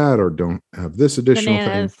don't want that or don't have this additional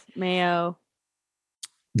Bananas, thing. Mayo.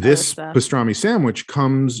 This pastrami sandwich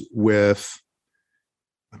comes with,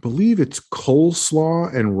 I believe it's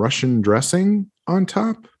coleslaw and Russian dressing on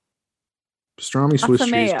top. Pastrami, Swiss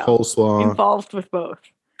cheese, coleslaw. Involved with both.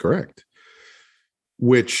 Correct.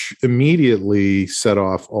 Which immediately set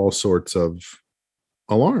off all sorts of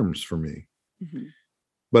alarms for me. Mm-hmm.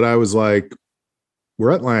 But I was like,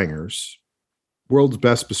 we're at Langer's, world's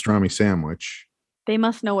best pastrami sandwich. They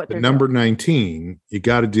must know what they're number doing. 19. You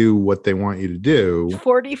got to do what they want you to do.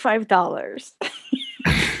 $45.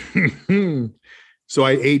 So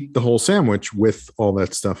I ate the whole sandwich with all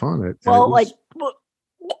that stuff on it. Well, it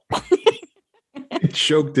it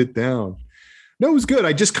choked it down. No, it was good.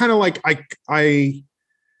 I just kind of like,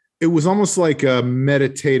 it was almost like a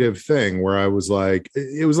meditative thing where I was like,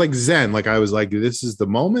 it was like Zen. Like I was like, this is the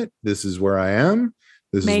moment. This is where I am.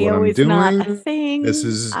 This is what I'm doing. Not a thing. This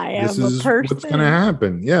is what's going to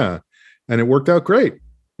happen. Yeah. And it worked out great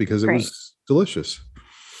because it was delicious.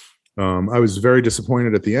 I was very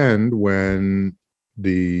disappointed at the end when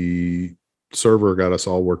the server got us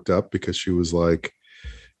all worked up because she was like,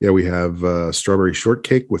 yeah, we have strawberry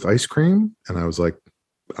shortcake with ice cream. And I was like,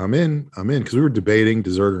 I'm in. Because we were debating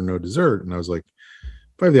dessert or no dessert. And I was like,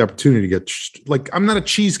 if I have the opportunity to get, I'm not a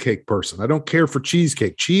cheesecake person. I don't care for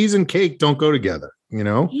cheesecake. Cheese and cake don't go together, you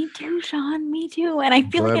know? Me too, Sean. Me too. And I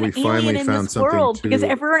feel like an alien in this world because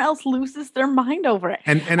everyone else loses their mind over it.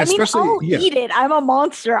 And especially, I'll eat it. I'm a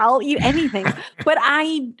monster. I'll eat anything. But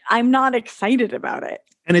I'm not excited about it.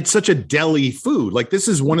 And it's such a deli food. Like this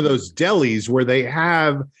is one of those delis where they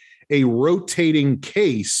have a rotating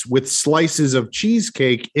case with slices of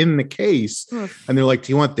cheesecake in the case. And they're like,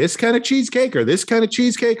 do you want this kind of cheesecake or this kind of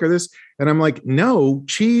cheesecake or this? And I'm like, no,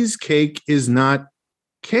 cheesecake is not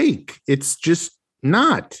cake. It's just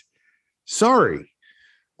not. Sorry.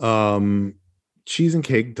 Cheese and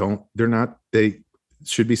cake they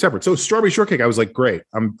should be separate. So strawberry shortcake, I was like, great.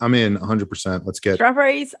 I'm in 100%. Let's get.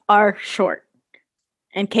 Strawberries are short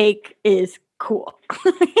and cake is cool.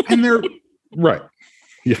 And they're right.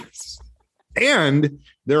 Yes. And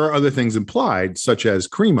there are other things implied, such as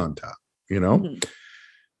cream on top, Mm-hmm.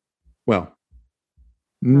 Well,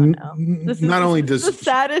 not only does the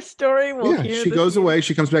saddest story. She goes away.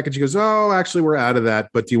 She comes back and she goes, "Oh, actually, we're out of that.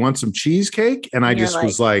 But do you want some cheesecake?" And I just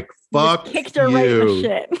was like, "Fuck you!" Kicked her right in the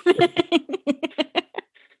shit.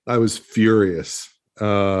 I was furious.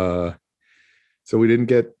 So we didn't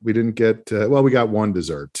get. Well, we got one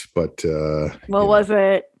dessert, but what was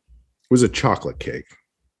it? It was a chocolate cake.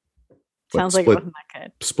 Sounds like it wasn't that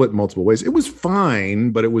good. Split multiple ways. It was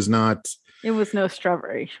fine, but it was not. It was no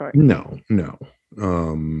strawberry shortcake. No.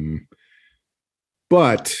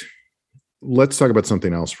 But let's talk about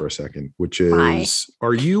something else for a second, which is,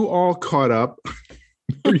 Are you all caught up?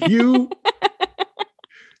 Are you?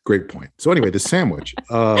 Great point. So anyway, the sandwich.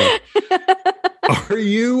 Are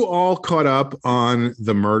you all caught up on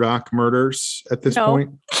the Murdaugh murders at this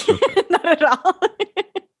point? Okay. Not at all.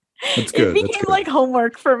 That's good. It became like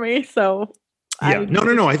homework for me. So yeah,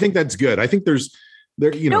 no. I think that's good. I think there's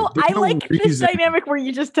I like this dynamic where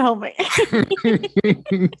you just tell me.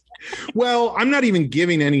 Well, I'm not even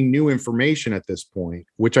giving any new information at this point,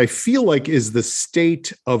 which I feel like is the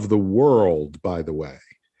state of the world, by the way.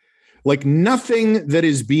 Like nothing that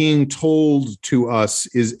is being told to us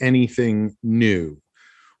is anything new.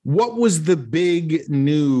 What was the big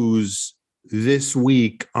news this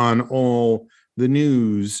week on all the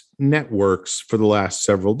news networks for the last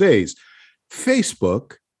several days?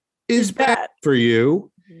 Facebook is bad for you,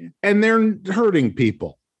 and they're hurting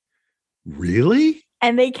people. Really?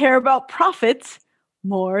 And they care about profits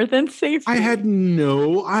more than safety. I had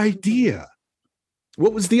no idea.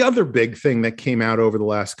 What was the other big thing that came out over the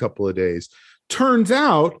last couple of days? Turns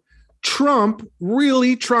out Trump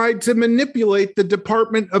really tried to manipulate the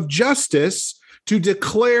Department of Justice to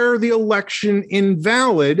declare the election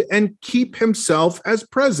invalid and keep himself as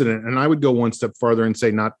president. And I would go one step farther and say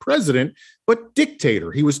not president, but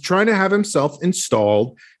dictator. He was trying to have himself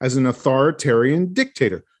installed as an authoritarian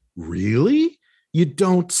dictator. Really? You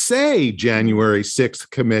don't say, January 6th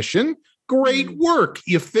Commission. Great work.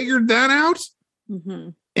 You figured that out? Mm-hmm.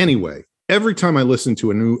 Anyway, every time I listen to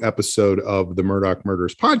a new episode of the Murdaugh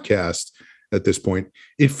Murders podcast at this point,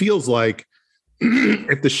 it feels like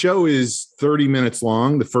if the show is 30 minutes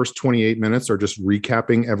long, the first 28 minutes are just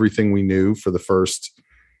recapping everything we knew for the first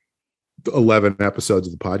 11 episodes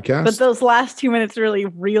of the podcast. But those last 2 minutes really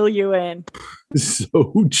reel you in.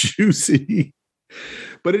 So juicy.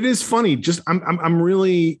 But it is funny. Just I'm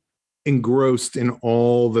really engrossed in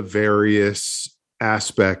all the various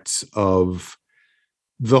aspects of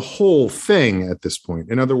the whole thing at this point.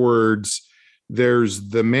 In other words, there's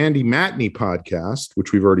the Mandy Matney podcast,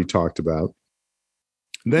 which we've already talked about.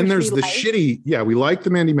 Then there's the shitty. Yeah, we like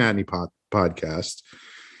the Mandy Matney podcast.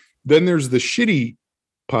 Then there's the shitty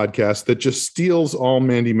podcast that just steals all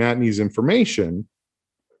Mandy Matney's information.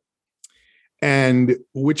 And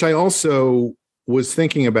which I also was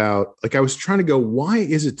thinking about, like I was trying to go, why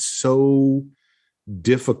is it so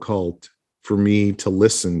difficult for me to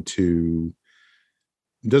listen to?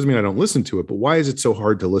 It doesn't mean I don't listen to it, but why is it so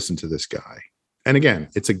hard to listen to this guy? And again,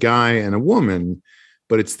 it's a guy and a woman,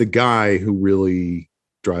 but it's the guy who really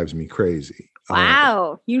drives me crazy.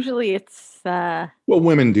 Wow. Usually it's well,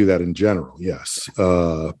 women do that in general, yes.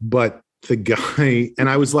 But the guy, and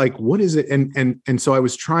I was like, what is it? And so I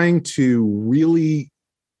was trying to really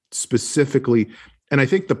specifically, and I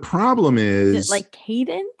think the problem is it like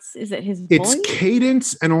cadence? Is it his voice? It's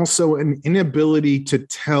cadence and also an inability to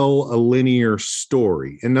tell a linear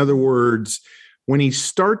story. In other words, when he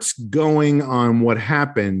starts going on what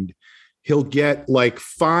happened, he'll get like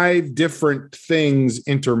 5 different things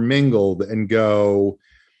intermingled and go,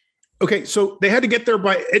 okay, so they had to get there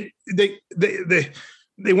by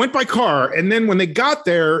they went by car, and then when they got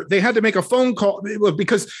there, they had to make a phone call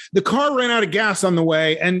because the car ran out of gas on the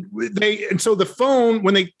way, and so the phone,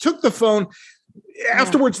 when they took the phone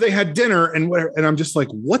afterwards, they had dinner, and I'm just like,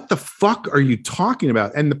 what the fuck are you talking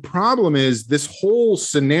about? And the problem is this whole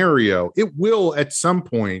scenario, it will at some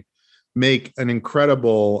point make an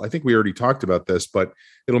incredible, I think we already talked about this, but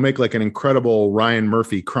it'll make like an incredible Ryan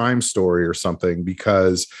Murphy crime story or something,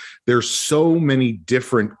 because there's so many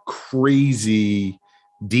different crazy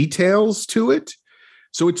details to it.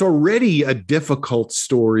 So it's already a difficult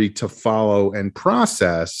story to follow and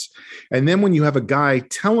process. And then when you have a guy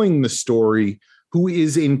telling the story who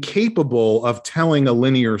is incapable of telling a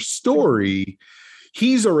linear story,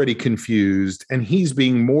 he's already confused and he's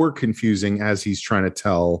being more confusing as he's trying to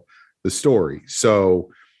tell the story.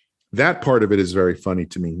 So that part of it is very funny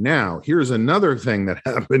to me. Now, here's another thing that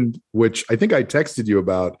happened, which I think I texted you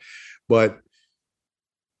about, but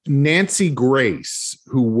Nancy Grace,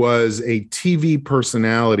 who was a TV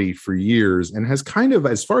personality for years and has kind of,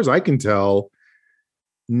 as far as I can tell,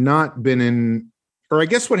 not been in, or I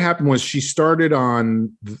guess what happened was she started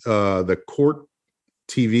on the Court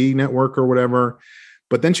TV network or whatever,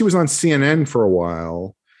 but then she was on CNN for a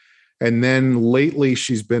while. And then lately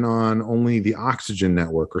she's been on only the Oxygen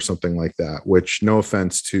Network or something like that, which, no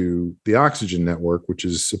offense to the Oxygen Network, which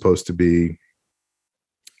is supposed to be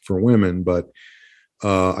for women, but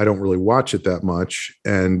I don't really watch it that much.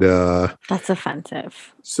 And that's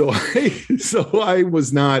offensive. So I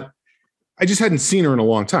was not, I just hadn't seen her in a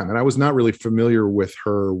long time. And I was not really familiar with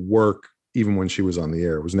her work, even when she was on the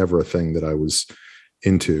air. It was never a thing that I was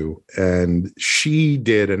into. And she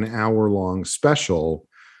did an hour-long special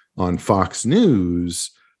on Fox News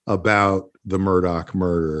about the Murdaugh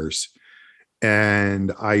murders.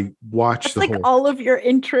 And I watched all of your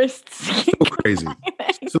interests. So crazy.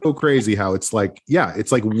 So crazy how it's like, yeah,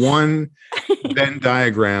 it's like one Venn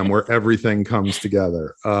diagram where everything comes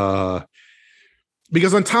together.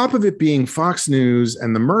 Because on top of it being Fox News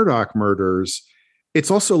and the Murdaugh murders,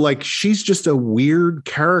 it's also like she's just a weird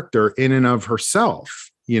character in and of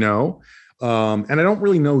herself, you know? And I don't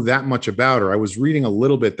really know that much about her. I was reading a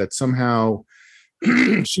little bit that somehow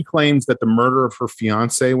she claims that the murder of her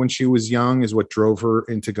fiance when she was young is what drove her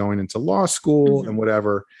into going into law school and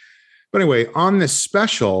whatever. But anyway, on this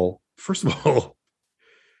special, first of all,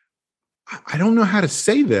 I don't know how to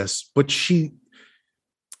say this, but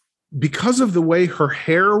because of the way her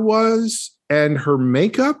hair was and her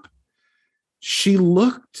makeup, she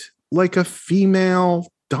looked like a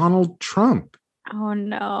female Donald Trump. Oh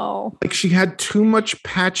no. Like she had too much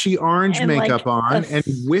patchy orange makeup on and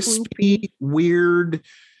wispy, weird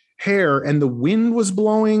hair, and the wind was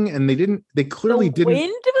blowing, and they clearly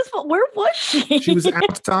didn't. Where was she? She was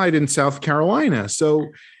outside in South Carolina. So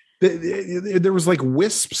there was like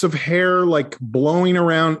wisps of hair like blowing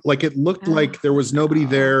around. Like it looked like there was nobody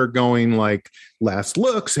there going like last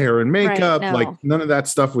looks, hair and makeup. Like none of that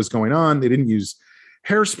stuff was going on. They didn't use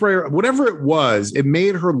hairspray or whatever it was. It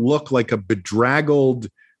made her look like a bedraggled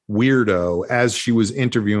weirdo as she was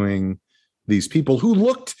interviewing these people who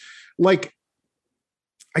looked like,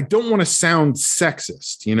 I don't want to sound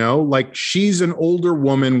sexist, you know, like she's an older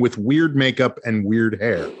woman with weird makeup and weird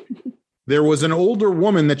hair. There was an older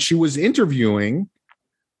woman that she was interviewing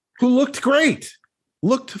who looked great,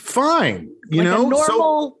 looked fine, you know, a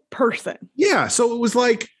normal person. Yeah. So it was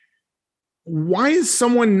like, why is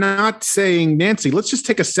someone not saying, Nancy, let's just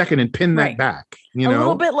take a second and pin that back, you know, a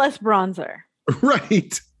little bit less bronzer.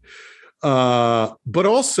 Right. But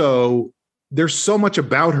also there's so much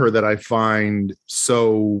about her that I find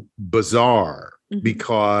so bizarre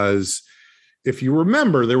because if you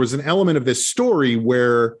remember, there was an element of this story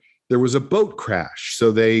where there was a boat crash.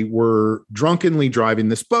 So they were drunkenly driving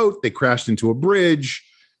this boat. They crashed into a bridge.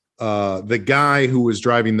 The guy who was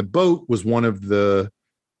driving the boat was one of the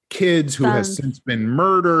kids who has since been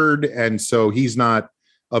murdered. And so he's not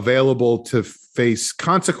available to face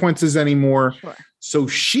consequences anymore. Sure. So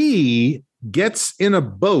she gets in a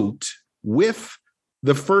boat with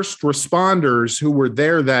the first responders who were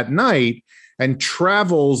there that night and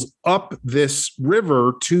travels up this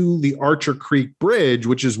river to the Archer Creek Bridge,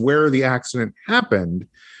 which is where the accident happened.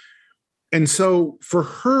 And so for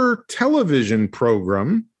her television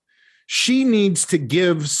program, she needs to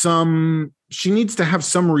have some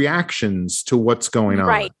reactions to what's going on.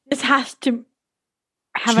 Right. This has to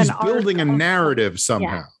have she's building a narrative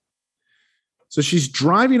somehow. Yeah. So she's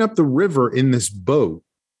driving up the river in this boat.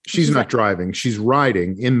 She's not driving. She's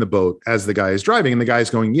riding in the boat as the guy is driving. And the guy's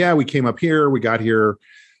going, yeah, we came up here. We got here,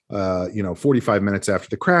 45 minutes after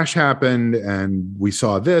the crash happened. And we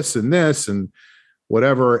saw this and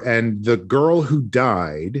whatever. And the girl who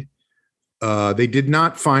died, they did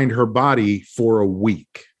not find her body for a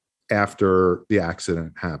week after the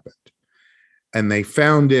accident happened. And they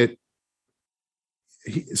found it.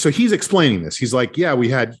 So he's explaining this. He's like, yeah, we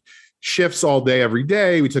had shifts all day, every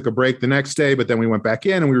day. We took a break the next day, but then we went back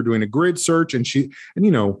in and we were doing a grid search. And she's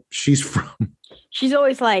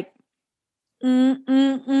always like,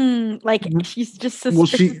 like she's just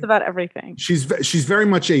suspicious about everything. She's very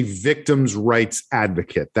much a victim's rights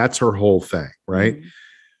advocate. That's her whole thing. Right. Mm-hmm.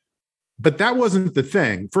 But that wasn't the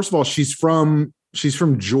thing. First of all, she's from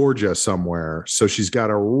Georgia somewhere. So she's got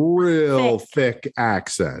a real thick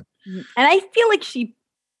accent. And I feel like she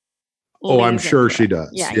I'm sure she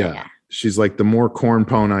does. Yeah. She's like, the more corn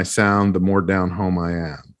pone I sound, the more down home I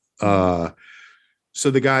am. So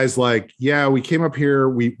the guy's like, yeah, we came up here.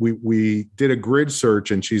 We did a grid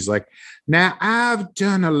search. And she's like, now I've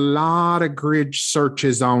done a lot of grid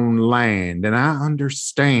searches on land and I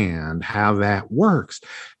understand how that works.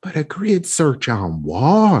 But a grid search on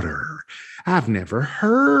water, I've never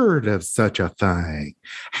heard of such a thing.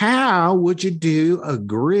 How would you do a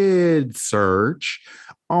grid search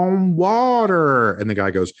on water? And the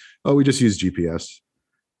guy goes, oh, we just use GPS.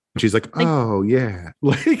 And she's like, oh, yeah.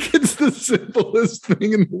 Like, it's the simplest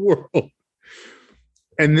thing in the world.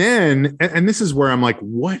 And then, and this is where I'm like,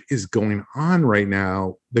 what is going on right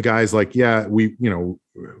now? The guy's like, yeah, we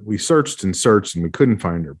searched and we couldn't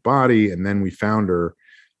find her body. And then we found her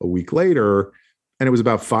a week later. And it was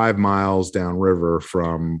about 5 miles downriver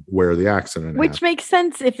from where the accident Which happened. makes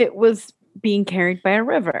sense if it was being carried by a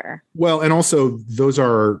river. Well, and also those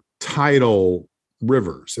are tidal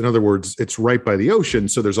rivers. In other words, it's right by the ocean.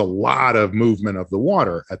 So there's a lot of movement of the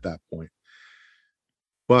water at that point.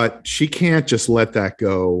 But she can't just let that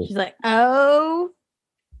go. She's like, oh.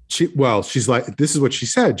 She's like, this is what she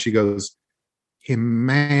said. She goes,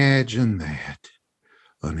 imagine that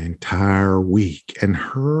an entire week and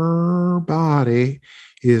her body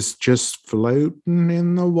is just floating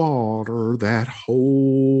in the water that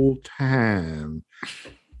whole time.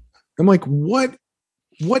 I'm like, what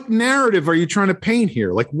narrative are you trying to paint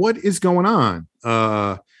here? Like, what is going on?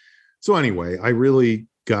 So anyway, I really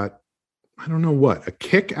got, I don't know what, a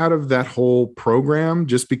kick out of that whole program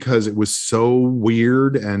just because it was so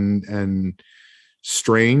weird and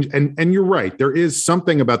strange. And you're right. There is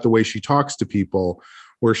something about the way she talks to people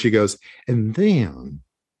where she goes, and then,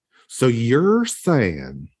 so you're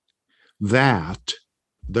saying that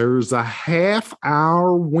there's a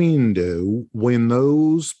half-hour window when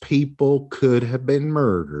those people could have been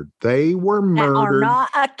murdered. They were murdered. That are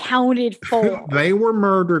not accounted for. They were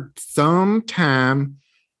murdered sometime,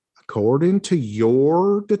 according to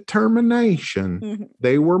your determination. Mm-hmm.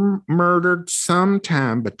 They were murdered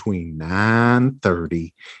sometime between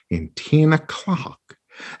 9:30 and 10 o'clock.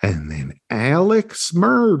 And then Alex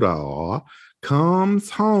Murdaugh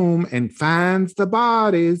comes home and finds the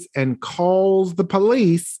bodies and calls the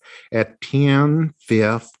police at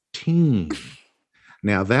 10:15.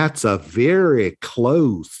 Now, that's a very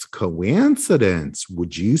close coincidence.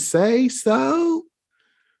 Would you say so?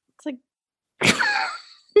 It's like,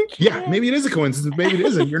 yeah, maybe it is a coincidence. Maybe it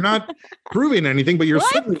isn't. You're not proving anything, but you're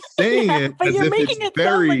certainly saying it as if it's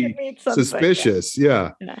very suspicious.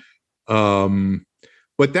 Yeah.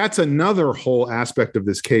 But that's another whole aspect of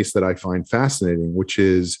this case that I find fascinating, which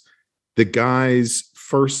is the guy's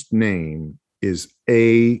first name is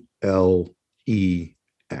Alex.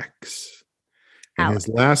 And his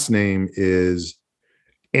last name is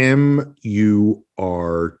Murdauch.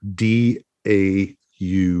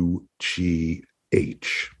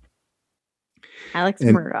 Alex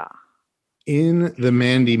Murdaugh. In the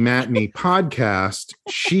Mandy Matney podcast,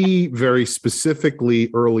 she very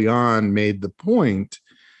specifically early on made the point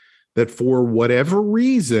that for whatever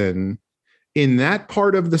reason, in that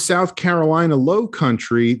part of the South Carolina Low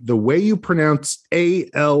Country, the way you pronounce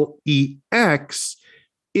Alex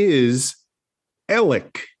is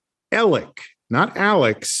Ellick. Ellick, not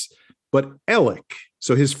Alex, but Ellick.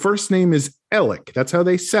 So his first name is Ellick. That's how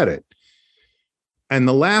they said it. And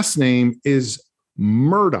the last name is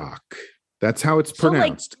Murdaugh. That's how it's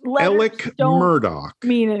pronounced. Like, Ellick Murdaugh.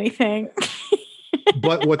 Mean anything.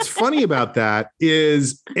 But what's funny about that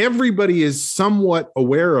is everybody is somewhat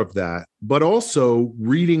aware of that, but also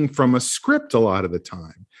reading from a script a lot of the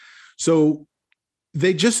time. So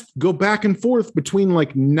they just go back and forth between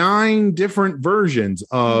like 9 different versions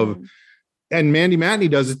of, and Mandy Matney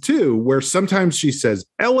does it too, where sometimes she says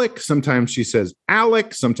Ellick, sometimes she says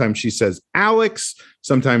Alec, sometimes she says Alex,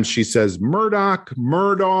 sometimes she says Murdaugh,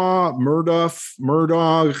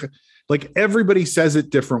 Murdaugh. Like everybody says it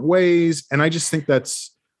different ways. And I just think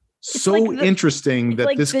that's so interesting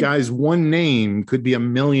that this guy's one name could be a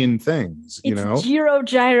million things, you know? Giro,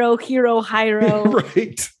 gyro, hero, hyro.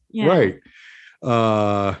 Right. Yeah. Right.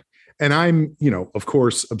 And I'm, of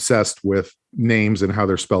course, obsessed with names and how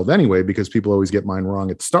they're spelled anyway, because people always get mine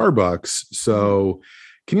wrong at Starbucks. So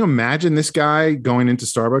can you imagine this guy going into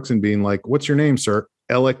Starbucks and being like, what's your name, sir?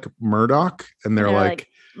 Alec Murdaugh? And they're like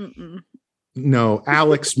no,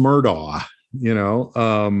 Alex Murdaugh,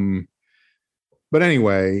 but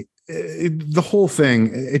anyway, the whole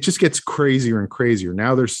thing, it just gets crazier and crazier.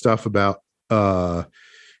 Now there's stuff about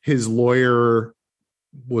his lawyer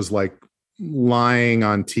was like lying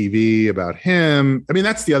on TV about him. I mean,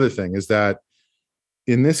 that's the other thing, is that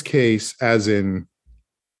in this case, as in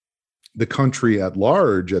the country at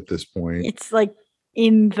large at this point. It's like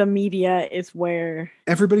in the media is where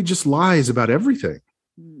everybody just lies about everything.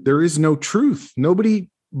 There is no truth. Nobody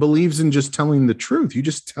believes in just telling the truth. You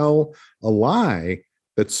just tell a lie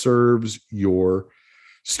that serves your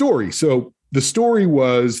story. So the story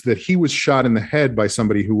was that he was shot in the head by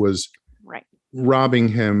somebody who was robbing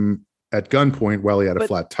him at gunpoint while he had a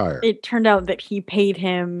flat tire. It turned out that he paid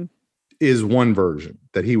him. Is one version,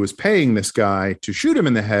 that he was paying this guy to shoot him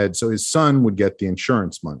in the head so his son would get the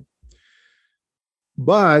insurance money.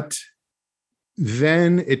 But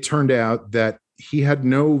then it turned out that he had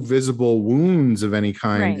no visible wounds of any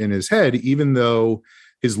kind in his head, even though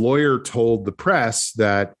his lawyer told the press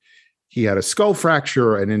that he had a skull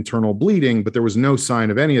fracture and internal bleeding, but there was no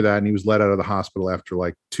sign of any of that. And he was let out of the hospital after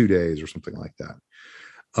like 2 days or something like that.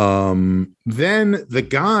 Then the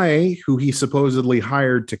guy who he supposedly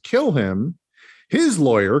hired to kill him, his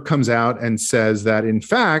lawyer comes out and says that in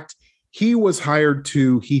fact, he was hired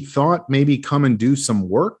to, he thought maybe come and do some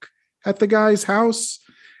work at the guy's house.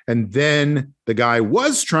 And then the guy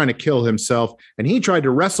was trying to kill himself and he tried to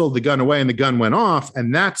wrestle the gun away and the gun went off.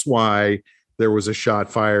 And that's why there was a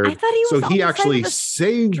shot fired. I thought he was so he actually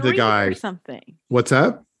saved the guy. Or something. What's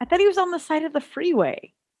that? I thought he was on the side of the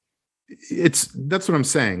freeway. That's what I'm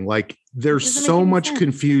saying. Like there's so much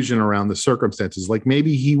confusion around the circumstances. Like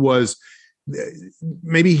maybe he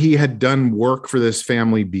had done work for this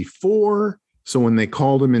family before. So when they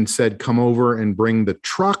called him and said, come over and bring the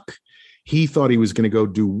truck, he thought he was going to go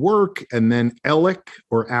do work. And then Alex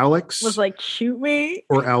was like, shoot me.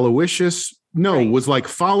 Or Aloysius. No, was like,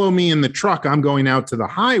 follow me in the truck. I'm going out to the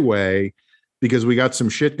highway because we got some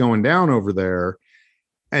shit going down over there.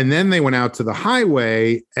 And then they went out to the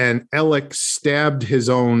highway and Alec stabbed his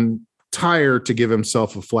own tire to give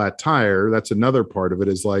himself a flat tire. That's another part of it,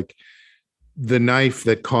 is like the knife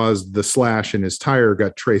that caused the slash in his tire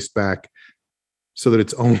got traced back so that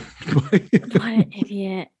it's owned by him. What an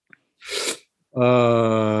idiot.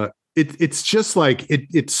 It's just like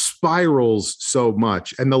it spirals so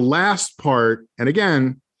much. And the last part, and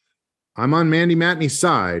again, I'm on Mandy Matney's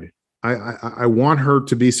side. I want her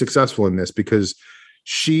to be successful in this because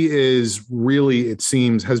she is really, it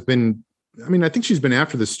seems, has been, I mean, I think she's been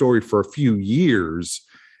after this story for a few years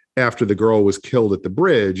after the girl was killed at the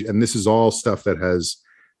bridge. And this is all stuff that has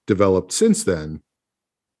developed since then.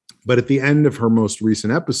 But at the end of her most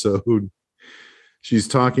recent episode, she's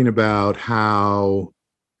talking about how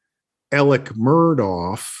Alec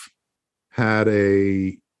Murdaugh had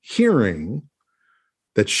a hearing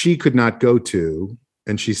that she could not go to.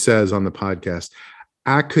 And she says on the podcast,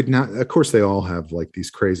 I could not, of course, they all have like these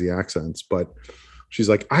crazy accents, but she's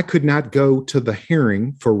like, I could not go to the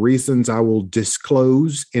hearing for reasons I will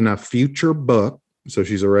disclose in a future book. So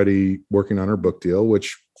she's already working on her book deal,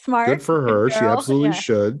 which smart, good for her. She absolutely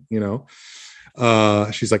should, you know.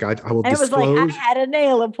 She's like, I will and disclose. It was like, I had a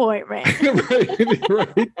nail appointment.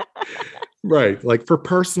 Right. Like for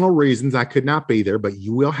personal reasons, I could not be there, but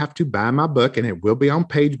you will have to buy my book and it will be on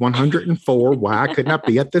page 104 why I could not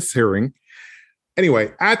be at this hearing.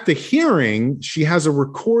 Anyway, at the hearing, she has a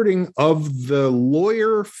recording of the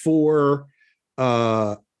lawyer for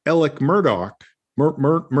Alec Murdaugh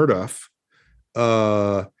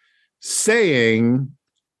saying,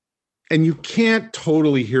 and you can't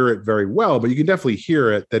totally hear it very well, but you can definitely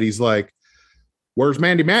hear it, that he's like, where's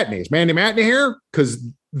Mandy Matney? Is Mandy Matney here? Because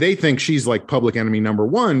they think she's like public enemy number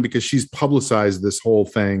one because she's publicized this whole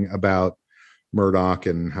thing about Murdaugh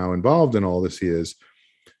and how involved in all this he is.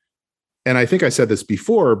 And I think I said this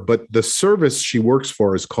before, but the service she works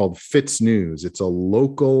for is called Fitz News. It's a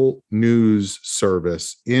local news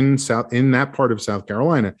service in that part of South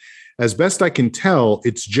Carolina. As best I can tell,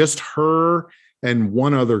 it's just her and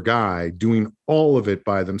one other guy doing all of it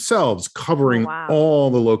by themselves, covering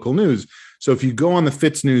all the local news. So if you go on the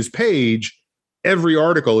Fitz News page, every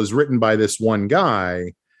article is written by this one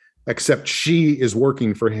guy, except she is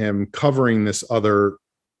working for him, covering this other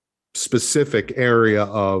specific area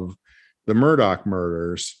of the Murdaugh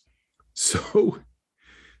murders. So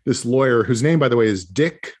this lawyer, whose name, by the way, is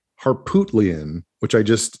Dick Harpootlian, which I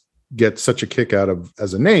just get such a kick out of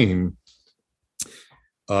as a name,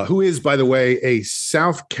 who is, by the way, a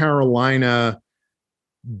South Carolina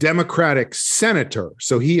Democratic senator.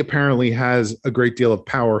 So he apparently has a great deal of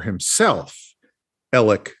power himself,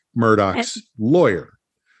 Alec Murdaugh's lawyer.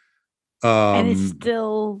 And is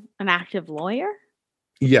still an active lawyer?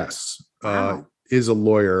 Yes. Wow. Is a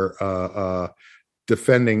lawyer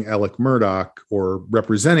defending Alec Murdaugh or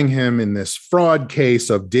representing him in this fraud case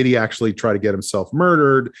of, did he actually try to get himself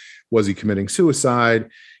murdered? Was he committing suicide?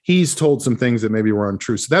 He's told some things that maybe were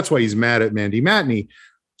untrue. So that's why he's mad at Mandy Matney.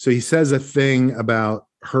 So he says a thing about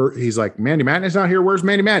he's like, Mandy Matney's not here. Where's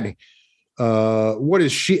Mandy Matney? What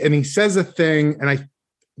is she? And he says a thing, and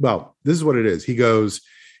this is what it is. He goes,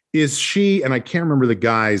 is she, and I can't remember the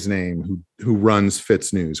guy's name who runs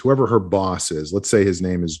Fitz News, whoever her boss is. Let's say his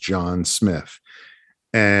name is John Smith.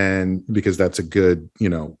 And because that's a good,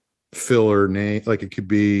 filler name, like it could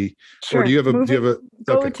be, sure. Or do you have a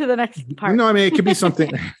go to the next part? No, I mean, it could be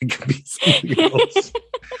something, else.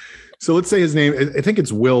 So let's say his name, I think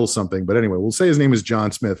it's Will something, but anyway, we'll say his name is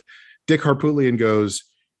John Smith. Dick Harpootlian goes,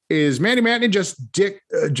 is Mandy Matney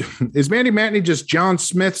just John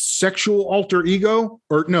Smith's sexual alter ego?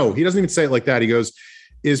 Or no, he doesn't even say it like that. He goes,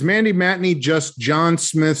 is Mandy Matney just John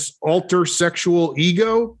Smith's alter sexual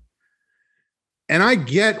ego? And I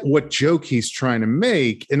get what joke he's trying to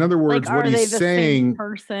make. In other words, like, what he's saying,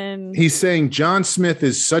 he's saying John Smith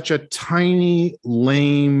is such a tiny,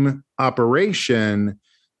 lame operation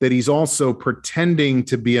that he's also pretending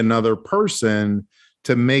to be another person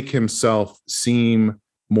to make himself seem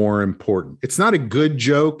more important. It's not a good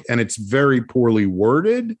joke, and it's very poorly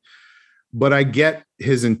worded, but I get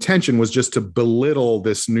his intention was just to belittle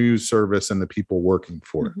this news service and the people working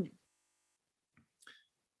for it.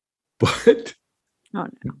 But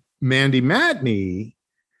Mandy Matney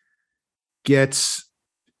gets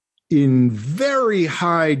in very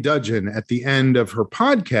high dudgeon at the end of her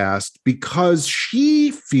podcast because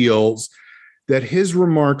she feels that his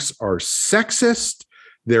remarks are sexist.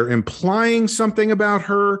 They're implying something about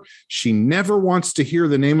her. She never wants to hear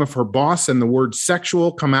the name of her boss and the word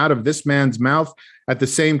sexual come out of this man's mouth at the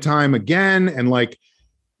same time again. And like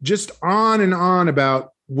just on and on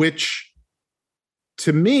about, which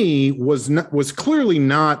to me was clearly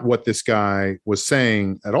not what this guy was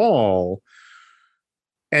saying at all.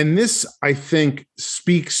 And this, I think,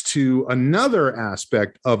 speaks to another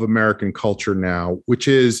aspect of American culture now, which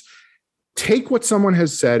is take what someone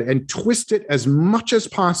has said and twist it as much as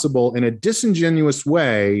possible in a disingenuous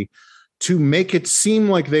way to make it seem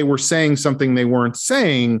like they were saying something they weren't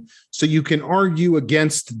saying, so you can argue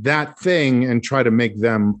against that thing and try to make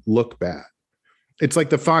them look bad. It's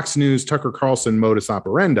like the Fox News Tucker Carlson modus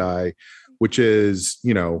operandi, which is,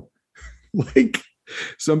 like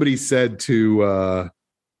somebody said to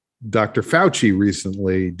Dr. Fauci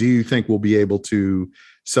recently, do you think we'll be able to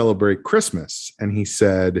celebrate Christmas? And he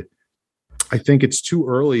said, I think it's too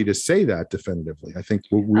early to say that definitively. I think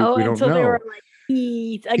we don't know. They were like,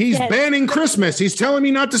 he's banning Christmas. He's telling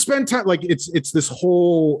me not to spend time. Like it's this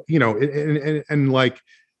whole, and like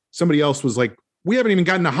somebody else was like, we haven't even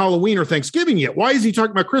gotten to Halloween or Thanksgiving yet. Why is he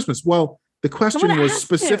talking about Christmas? Well, the question was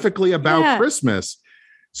specifically about Christmas.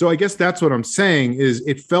 So I guess that's what I'm saying is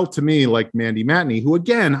it felt to me like Mandy Matney, who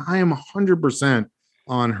again, I am 100%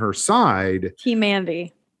 on her side. Team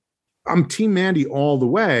Mandy. I'm Team Mandy all the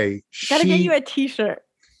way. Gotta get you a t-shirt.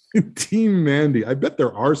 Team Mandy. I bet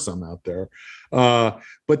there are some out there.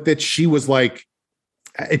 But that she was like,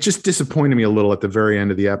 it just disappointed me a little at the very end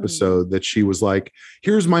of the episode that she was like,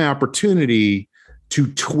 here's my opportunity to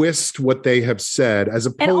twist what they have said as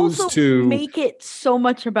opposed to make it so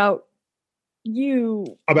much about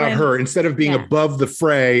her instead of being above the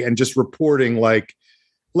fray and just reporting like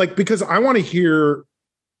because I want to hear,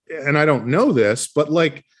 and I don't know this, but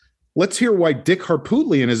like, let's hear why Dick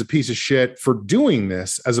Harpootlian is a piece of shit for doing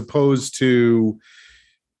this, as opposed to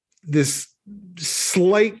this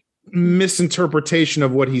slight misinterpretation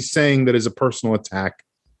of what he's saying that is a personal attack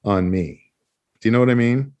on me. Do you know what I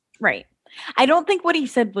mean? Right. I don't think what he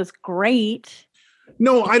said was great.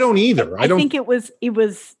 No, I don't either. I think it was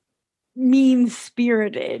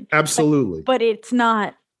mean-spirited. Absolutely. But it's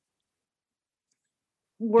not.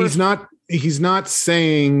 He's not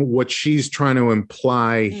saying what she's trying to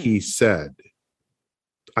imply he said,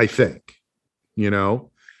 I think,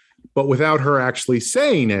 but without her actually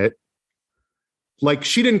saying it, like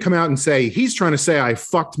she didn't come out and say, he's trying to say I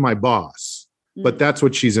fucked my boss, but that's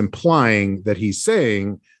what she's implying that he's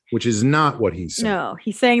saying, which is not what he's saying. No,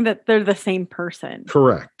 he's saying that they're the same person.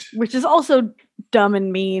 Correct. Which is also dumb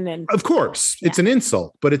and mean. And of course, it's an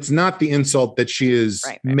insult, but it's not the insult that she is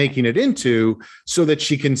making it into so that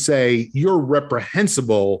she can say, you're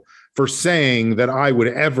reprehensible for saying that I would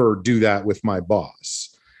ever do that with my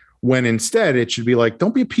boss. When instead it should be like,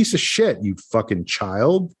 don't be a piece of shit, you fucking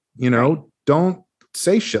child. Don't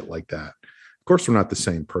say shit like that. Of course, we're not the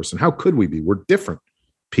same person. How could we be? We're different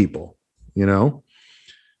people,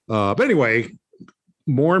 But anyway,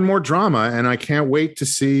 more and more drama, and I can't wait to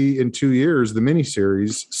see in 2 years the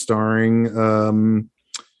miniseries starring.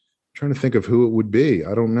 Trying to think of who it would be.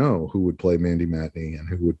 I don't know who would play Mandy Matney and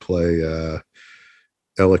who would play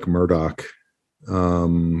Alec Murdoch,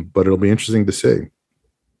 but it'll be interesting to see.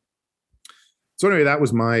 So anyway, that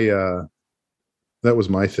was my that was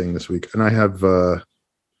my thing this week. And I have a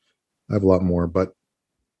lot more, but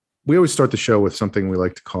we always start the show with something we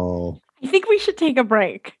like to call. I think we should take a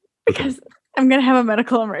break because I'm going to have a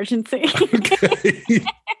medical emergency. Okay.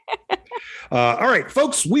 All right,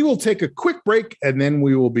 folks, we will take a quick break and then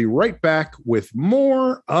we will be right back with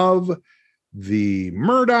more of the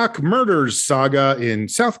Murdaugh murders saga in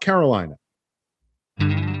South Carolina.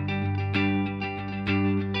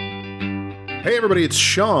 Hey, everybody, it's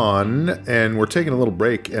Sean, and we're taking a little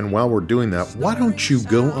break. And while we're doing that, why don't you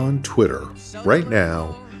go on Twitter right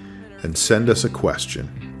now and send us a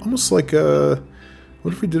question? Almost like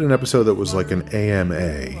what if we did an episode that was like an AMA?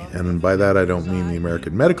 And by that, I don't mean the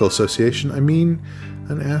American Medical Association. I mean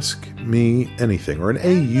an Ask Me Anything, or an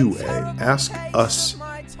AUA, Ask Us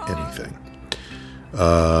Anything.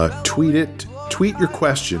 Tweet it. Tweet your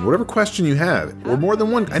question, whatever question you have, or more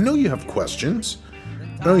than one. I know you have questions.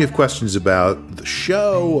 I know you have questions about the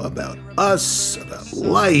show, about us, about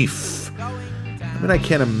life. I mean, I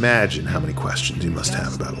can't imagine how many questions you must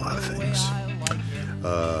have about a lot of things.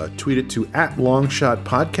 Tweet it to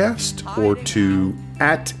 @LongShotPodcast or to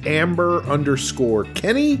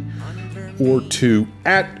 @Amber_Kenny or to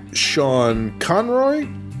 @Sean Conroy.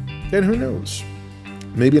 And who knows?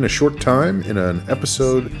 Maybe in a short time, in an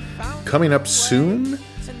episode coming up soon,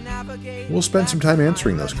 we'll spend some time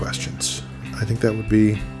answering those questions. I think that would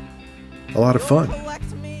be a lot of fun,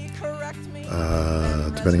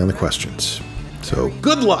 depending on the questions. So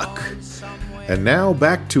good luck. And now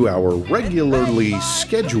back to our regularly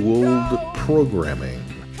scheduled programming.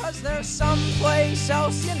 'Cause there's someplace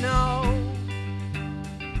else, you know,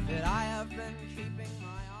 that I have been keeping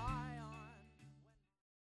my eye on.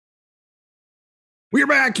 We're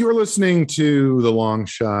back. You're listening to The Long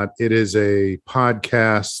Shot. It is a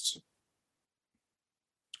podcast.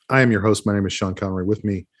 I am your host. My name is Sean Conroy. With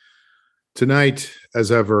me tonight,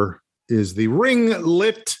 as ever, is the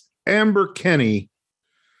ring-lit Amber Kenny.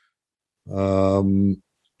 We've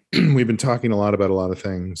been talking a lot about a lot of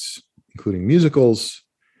things, including musicals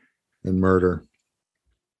and murder.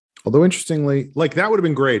 Although, interestingly, like that would have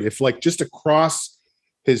been great if, like, just across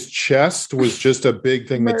his chest was just a big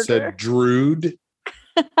thing that said Drood.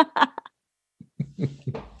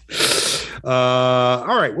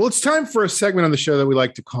 All right. Well, it's time for a segment on the show that we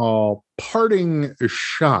like to call Parting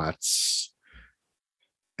Shots.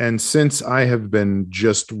 And since I have been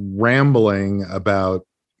just rambling about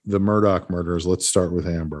the Murdaugh murders, let's start with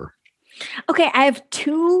Amber. Okay, I have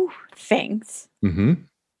two things. Mm-hmm.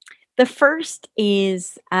 The first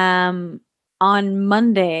is on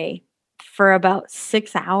Monday for about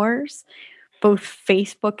 6 hours, both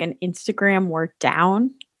Facebook and Instagram were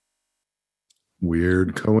down.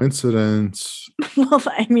 Weird coincidence. Well,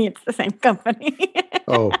 I mean, it's the same company.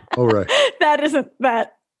 Oh, right. That isn't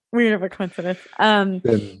that weird of a coincidence. Then,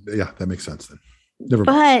 yeah, that makes sense then. Never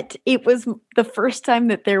mind. But it was the first time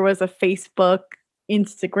that there was a Facebook,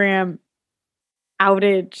 Instagram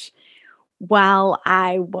outage while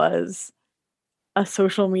I was a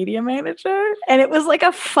social media manager. And it was like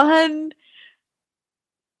a fun.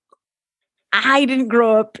 I didn't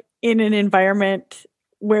grow up in an environment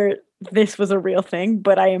where this was a real thing,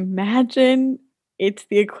 but I imagine it's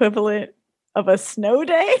the equivalent of a snow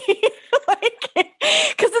day. Like,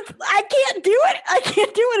 because I can't do it. I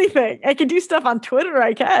can't do anything. I can do stuff on Twitter,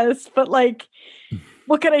 I guess, but like,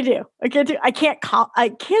 what can I do? I can't do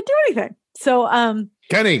anything. So,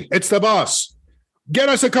 Kenny, it's the boss. Get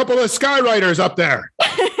us a couple of skywriters up there.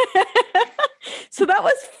 So that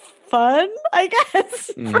was fun, I guess,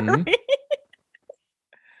 for me.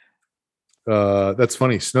 That's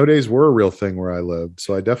funny. Snow days were a real thing where I lived.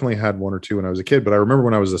 So I definitely had one or two when I was a kid. But I remember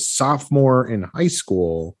when I was a sophomore in high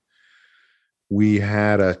school, we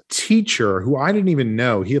had a teacher who I didn't even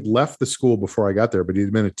know. He had left the school before I got there, but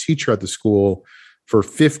he'd been a teacher at the school for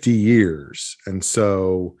 50 years. And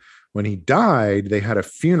so when he died, they had a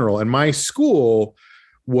funeral. And my school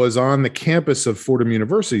was on the campus of Fordham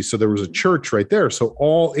University. So there was a church right there. So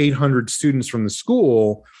all 800 students from the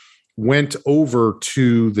school went over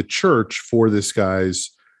to the church for this guy's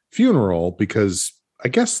funeral because I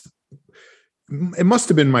guess it must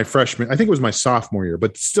have been my freshman. I think it was my sophomore year,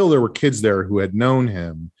 but still there were kids there who had known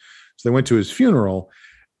him. So they went to his funeral.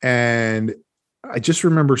 And I just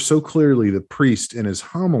remember so clearly the priest in his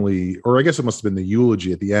homily, or I guess it must have been the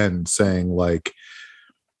eulogy at the end, saying like,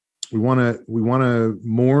 we want to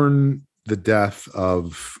mourn the death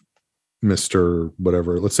of Mr.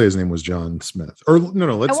 whatever. Let's say his name was John Smith. Or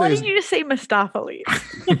no. Let's say. I wanted you to say Mistopheles.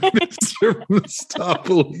 Mr.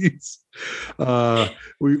 Mistopheles.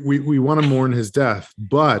 We want to mourn his death,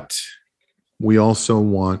 but we also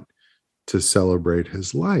want to celebrate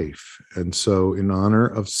his life. And so in honor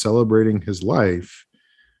of celebrating his life,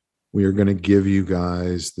 we are going to give you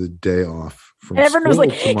guys the day off from And everyone was school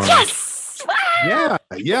like, tomorrow. yes!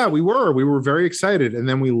 Yeah, we were very excited. And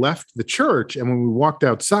then we left the church. And when we walked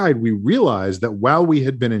outside, we realized that while we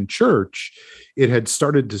had been in church, it had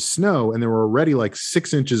started to snow and there were already like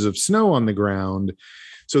 6 inches of snow on the ground.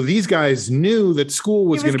 So these guys knew that school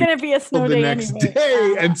was going to be a snow the day next anyway.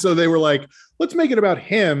 day. And so they were like, let's make it about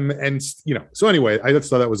him. And, so anyway, I just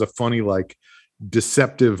thought that was a funny, like,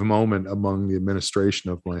 deceptive moment among the administration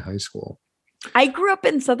of my high school. I grew up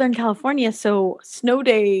in Southern California, so snow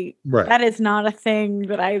day, Right. That is not a thing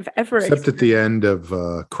that I've ever Except at the end of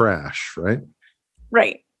Crash, right?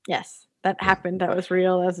 Right. Yes. That happened. That was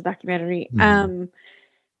real. That was a documentary. Mhm.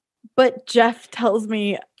 But Jeff tells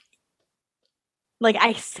me, like,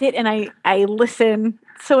 I sit and I listen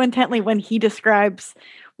so intently when he describes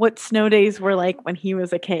what snow days were like when he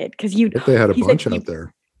was a kid. Because They had a bunch out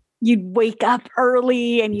there. You'd wake up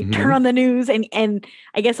early and you'd turn on the news and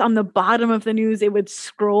I guess on the bottom of the news, it would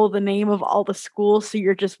scroll the name of all the schools. So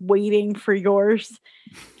you're just waiting for yours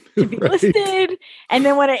to be listed. And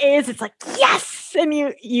then when it is, it's like, yes. And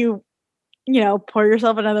you pour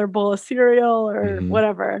yourself another bowl of cereal or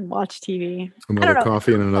whatever and watch TV. Another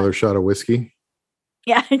coffee and another shot of whiskey.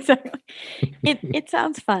 Yeah, exactly. It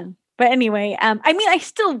sounds fun. But anyway, I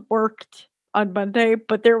still worked on Monday,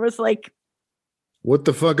 but there was like, what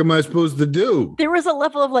the fuck am I supposed to do? there was a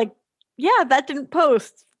level of like, yeah, that didn't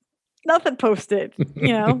post. Nothing posted.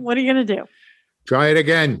 What are you going to do? Try it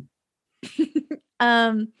again.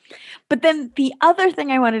 But then the other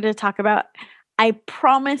thing I wanted to talk about, I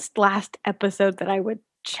promised last episode that I would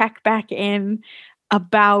check back in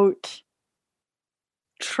about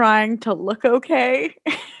trying to look okay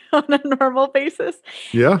on a normal basis.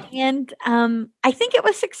 Yeah. And I think it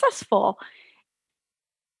was successful.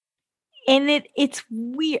 And it's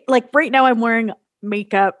weird. Like right now I'm wearing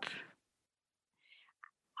makeup.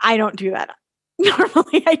 I don't do that.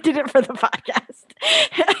 Normally I did it for the podcast.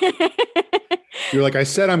 You're like, I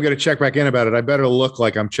said I'm going to check back in about it. I better look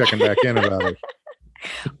like I'm checking back in about it.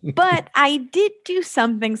 But I did do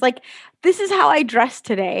some things. Like, this is how I dressed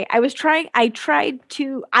today. I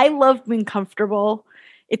love being comfortable.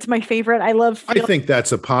 It's my favorite. I think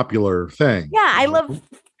that's a popular thing. Yeah, I love,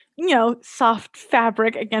 soft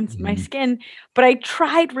fabric against my skin. But I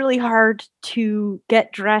tried really hard to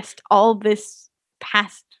get dressed all this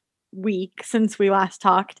past week since we last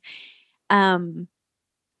talked.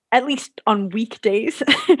 At least on weekdays,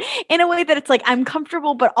 in a way that it's like I'm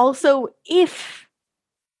comfortable, but also if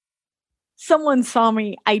someone saw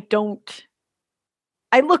me, I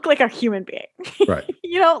look like a human being. Right.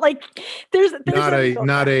 Like there's not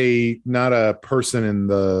a person in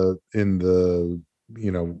the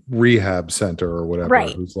rehab center or whatever,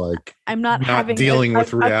 right, who's like, I'm not having dealing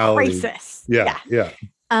with reality. A crisis. Yeah.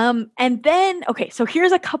 And then, okay, so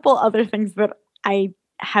here's a couple other things that I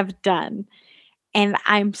have done. And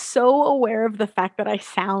I'm so aware of the fact that I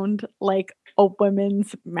sound like a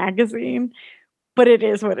women's magazine, but it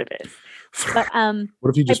is what it is. But what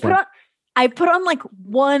if you just I put on like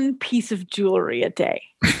one piece of jewelry a day.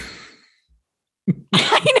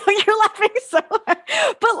 I know you're laughing so hard,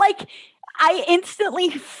 but like I instantly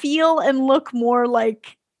feel and look more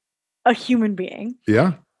like a human being.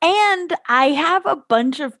 Yeah. And I have a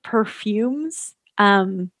bunch of perfumes,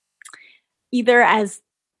 either as,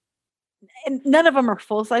 and none of them are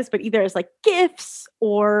full size, but either as like gifts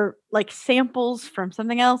or like samples from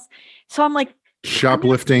something else. So I'm like,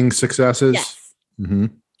 shoplifting successes. Yes. Mm-hmm.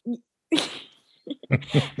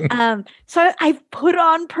 So I've put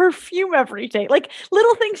on perfume every day, like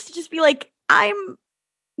little things to just be like, I'm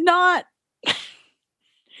not.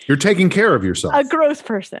 You're taking care of yourself. A gross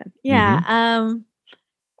person. Yeah.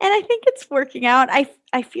 And I think it's working out. I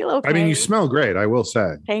feel okay. I mean, you smell great, I will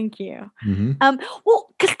say. Thank you. Mm-hmm.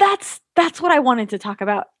 Well, because that's what I wanted to talk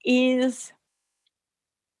about is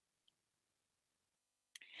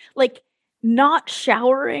like not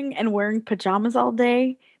showering and wearing pajamas all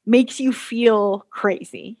day makes you feel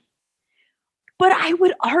crazy. But I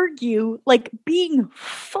would argue like being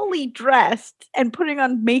fully dressed and putting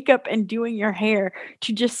on makeup and doing your hair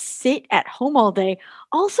to just sit at home all day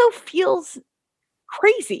also feels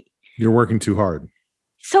crazy. You're working too hard.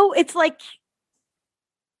 So it's like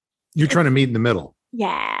you're trying to meet in the middle.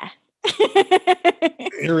 Yeah.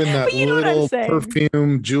 You're in that little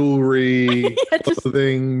perfume, jewelry,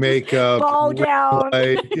 clothing, makeup, ball gown,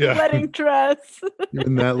 wedding dress. You're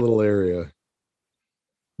in that little area.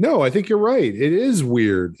 No, I think you're right. It is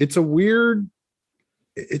weird. It's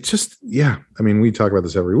just, yeah. I mean, we talk about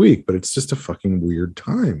this every week, but it's just a fucking weird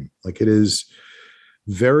time. Like it is.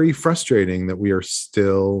 very frustrating that we are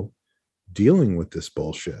still dealing with this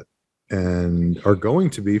bullshit and are going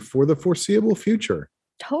to be for the foreseeable future.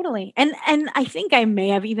 Totally. And I think I may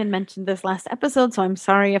have even mentioned this last episode, so I'm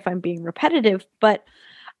sorry if I'm being repetitive, but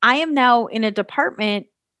I am now in a department,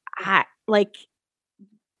 like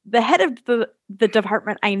the head of the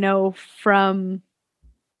department I know from,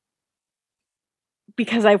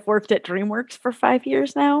 because I've worked at DreamWorks for 5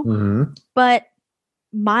 years now, but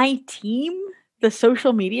my team, the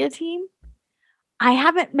social media team, I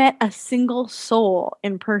haven't met a single soul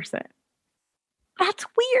in person. That's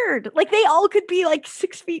weird. Like they all could be like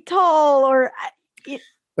 6 feet tall or.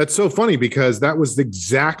 That's so funny because that was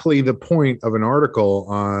exactly the point of an article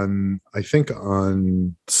on, I think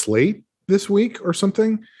on Slate this week or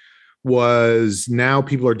something, was now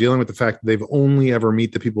people are dealing with the fact that they've only ever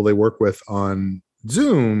meet the people they work with on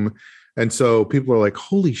Zoom. And so people are like,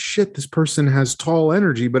 holy shit, this person has tall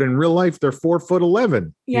energy, but in real life, they're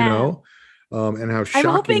 4'11", you know? And how shocking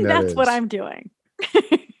I'm hoping that's is. what I'm doing.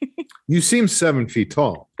 You seem 7 feet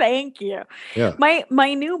tall. Thank you. Yeah.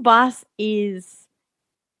 My new boss is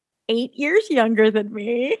 8 years younger than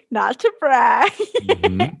me, not to brag.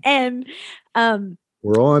 And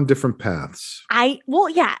we're all on different paths. At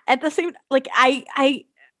the same, like I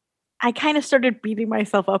kind of started beating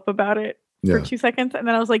myself up about it for 2 seconds. And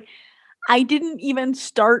then I was like, I didn't even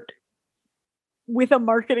start with a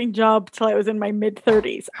marketing job till I was in my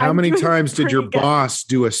mid-30s. How many times did your boss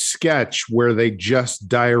do a sketch where they just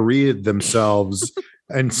diarrheaed themselves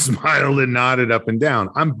and smiled and nodded up and down?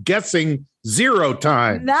 I'm guessing 0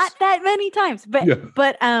 times. Not that many times,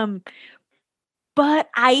 but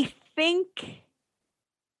I think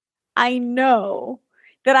I know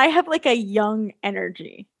that I have like a young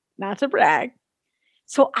energy, not to brag.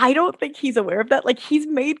 So I don't think he's aware of that. Like he's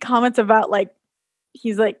made comments about like,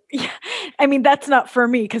 he's like, yeah, I mean, that's not for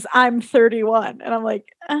me because I'm 31. And I'm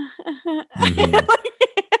like,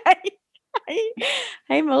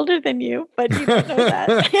 I'm older than you, but you don't know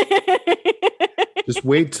that. Just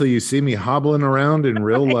wait till you see me hobbling around in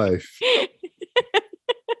real life.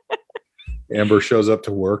 Amber shows up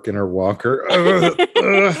to work in her walker.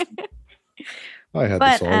 I had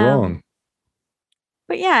this all wrong.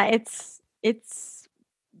 But yeah, it's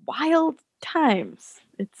wild times.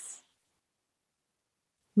 It's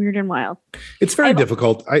weird and wild. It's very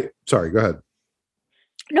difficult. Sorry, go ahead.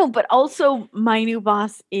 No, but also my new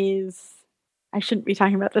boss is, I shouldn't be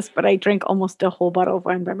talking about this, but I drank almost a whole bottle of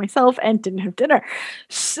wine by myself and didn't have dinner.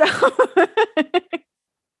 So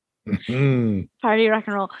party rock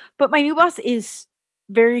and roll. But my new boss is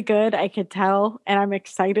very good, I could tell, and I'm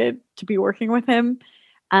excited to be working with him.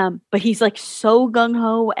 But he's like so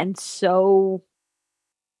gung-ho and so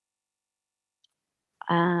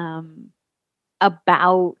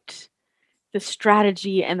about the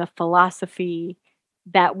strategy and the philosophy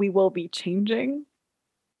that we will be changing.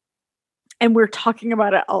 And we're talking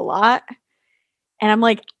about it a lot. And I'm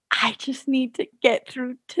like, I just need to get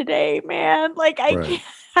through today, man. Like I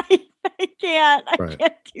can't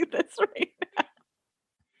do this right now.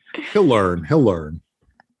 He'll learn.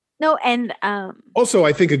 No, and also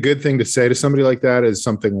I think a good thing to say to somebody like that is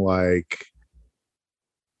something like,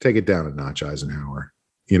 take it down a notch, Eisenhower.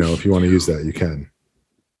 You know, if you want to use that, you can.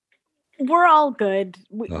 We're all good.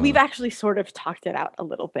 We've actually sort of talked it out a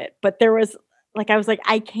little bit, but there was like, I was like,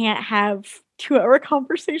 I can't have 2-hour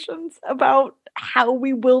conversations about how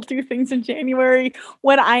we will do things in January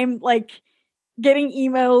when I'm like getting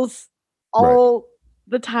emails all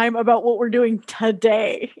the time about what we're doing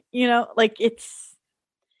today. You know, like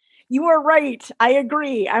you are right. I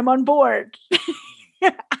agree. I'm on board.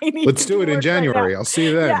 Let's do it in January. I'll see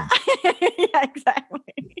you then. Yeah, yeah, exactly.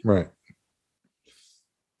 Right.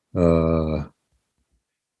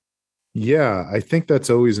 Yeah, I think that's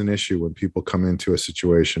always an issue when people come into a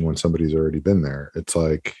situation when somebody's already been there. It's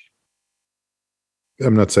like,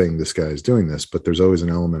 I'm not saying this guy is doing this, but there's always an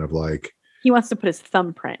element of like, he wants to put his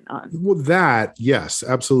thumbprint on. Well, that, yes,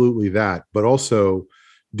 absolutely that. But also,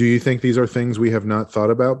 do you think these are things we have not thought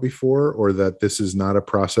about before, or that this is not a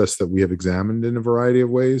process that we have examined in a variety of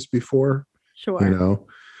ways before? Sure. You know?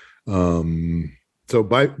 So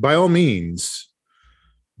by all means,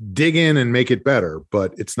 dig in and make it better,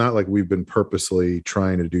 but it's not like we've been purposely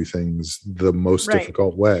trying to do things the most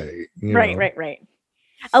difficult way. Right.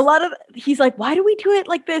 A lot of, he's like, why do we do it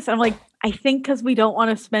like this? And I'm like, I think because we don't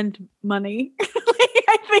want to spend money.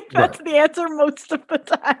 I think that's the answer most of the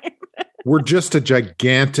time. We're just a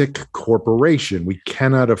gigantic corporation. We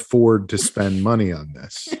cannot afford to spend money on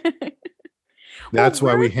this. That's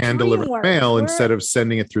why we hand deliver mail instead of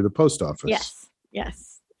sending it through the post office.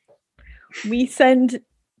 Yes. We send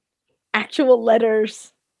actual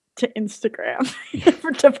letters to Instagram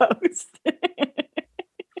for to post.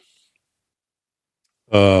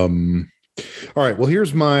 All right. Well,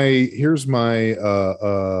 here's my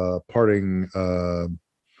parting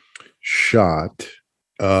shot.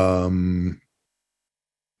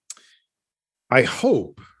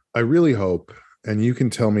 I really hope, and you can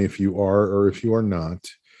tell me if you are or if you are not,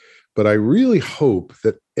 but I really hope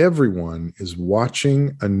that everyone is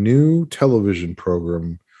watching a new television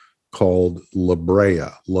program called La Brea,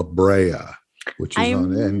 which is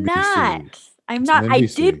on NBC. I'm not. I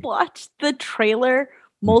did watch the trailer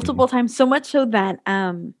multiple times, so much so that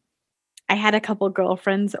I had a couple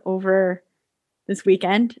girlfriends over this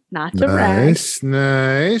weekend, not to brag.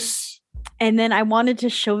 Nice. And then I wanted to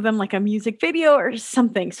show them like a music video or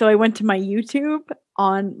something. So I went to my YouTube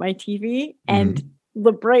on my TV and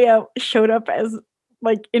La Brea showed up as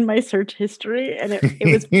like in my search history, and it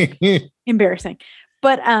was embarrassing.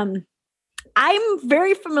 But I'm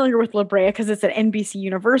very familiar with La Brea because it's an NBC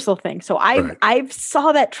Universal thing. So I've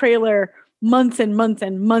saw that trailer months and months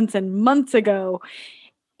and months and months ago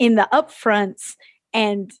in the upfronts,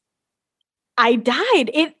 and I died.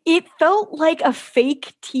 It felt like a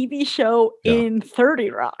fake TV show in 30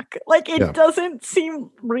 Rock. Like it doesn't seem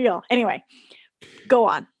real. Anyway, go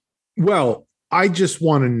on. Well, I just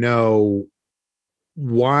want to know,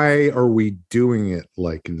 why are we doing it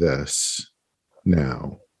like this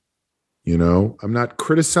now? You know, I'm not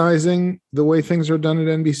criticizing the way things are done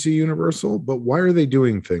at NBC Universal, but why are they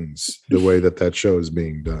doing things the way that show is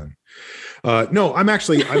being done? No, I'm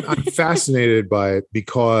fascinated by it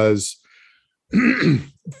because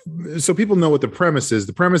so people know what the premise is.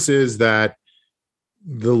 The premise is that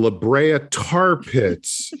the La Brea tar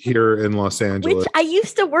pits here in Los Angeles. Which I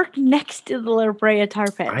used to work next to the La Brea tar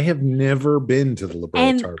pits. I have never been to the La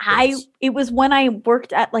Brea tar pits. It was when I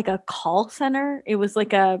worked at like a call center. It was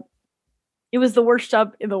the worst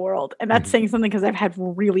job in the world. And that's saying something because I've had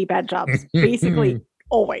really bad jobs, basically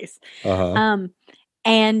always.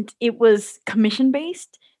 And it was commission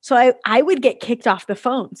based. So I would get kicked off the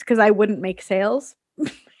phones because I wouldn't make sales.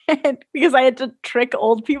 Because I had to trick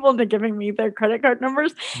old people into giving me their credit card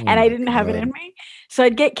numbers and I didn't have it in me. So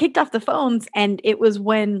I'd get kicked off the phones. And it was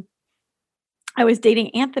when I was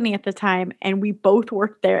dating Anthony at the time and we both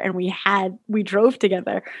worked there and we drove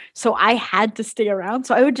together. So I had to stay around.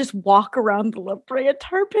 So I would just walk around the La Brea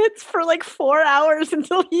tar pits for like 4 hours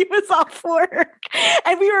until he was off work.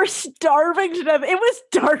 And we were starving to death. It was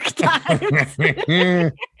dark times.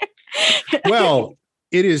 Well,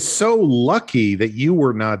 it is so lucky that you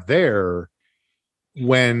were not there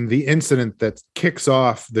when the incident that kicks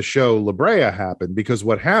off the show La Brea happened, because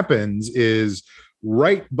what happens is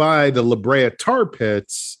right by the La Brea tar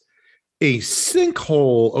pits, a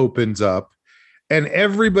sinkhole opens up and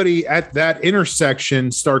everybody at that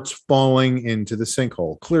intersection starts falling into the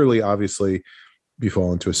sinkhole. Clearly, obviously, if you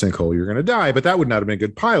fall into a sinkhole, you're going to die, but that would not have been a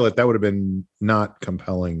good pilot. That would have been not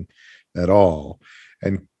compelling at all.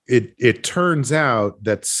 And it turns out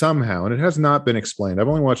that somehow, and it has not been explained, I've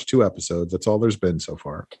only watched 2 episodes. That's all there's been so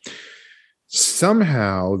far.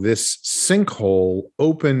 Somehow this sinkhole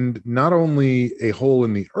opened not only a hole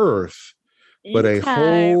in the earth, but a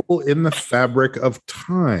hole in the fabric of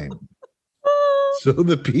time. So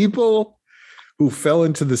the people who fell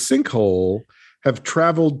into the sinkhole have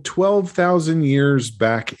traveled 12,000 years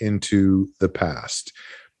back into the past.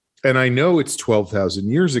 And I know it's 12,000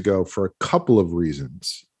 years ago for a couple of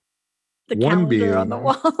reasons. The calendar being on the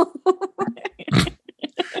wall.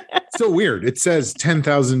 So weird. It says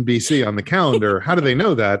 10,000 BC on the calendar. How do they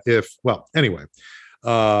know that? Anyway,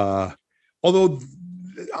 although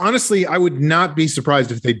honestly, I would not be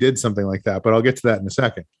surprised if they did something like that, but I'll get to that in a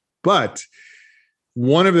second. But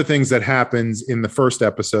one of the things that happens in the first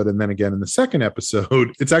episode and then again in the second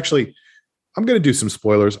episode, it's actually, I'm going to do some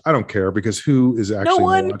spoilers. I don't care because who is actually... No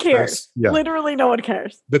one cares. Yeah. Literally no one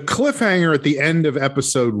cares. The cliffhanger at the end of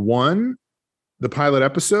episode 1, the pilot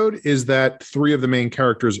episode, is that 3 of the main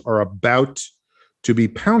characters are about to be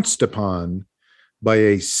pounced upon by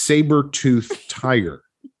a saber-toothed tiger.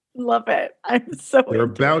 Love it. I'm so They're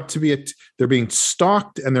about to be... they're being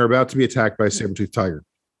stalked and they're about to be attacked by a saber-toothed tiger.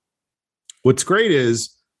 What's great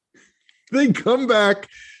is they come back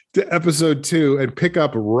to episode 2 and pick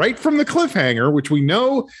up right from the cliffhanger, which we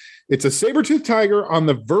know it's a saber-toothed tiger on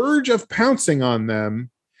the verge of pouncing on them.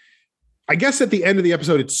 I guess at the end of the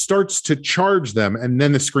episode, it starts to charge them and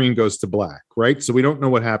then the screen goes to black, right? So we don't know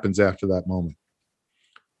what happens after that moment.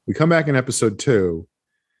 We come back in episode 2.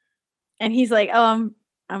 And he's like, oh,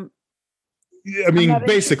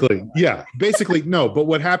 basically, no. But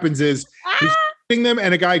what happens is he's hitting them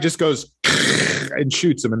and a guy just goes and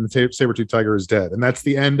shoots him, and the saber-tooth tiger is dead. And that's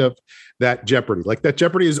the end of that Jeopardy. Like, that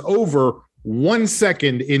Jeopardy is over 1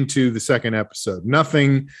 second into the second episode.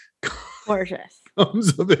 Nothing Gorgeous.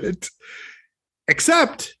 comes of it,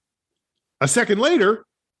 except a second later,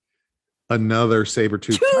 another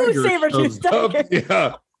saber-tooth tiger. Saber-tooth tigers.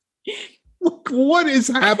 Yeah. Look, what is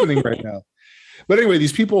happening right now? But anyway,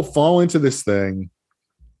 these people fall into this thing.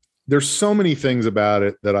 There's so many things about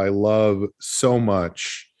it that I love so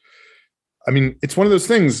much. I mean, it's one of those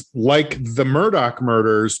things like the Murdoch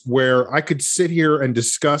murders where I could sit here and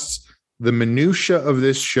discuss the minutia of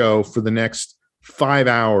this show for the next 5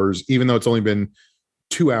 hours, even though it's only been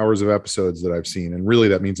 2 hours of episodes that I've seen. And really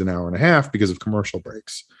that means an hour and a half because of commercial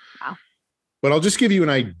breaks. Wow. But I'll just give you an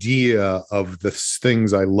idea of the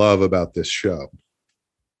things I love about this show.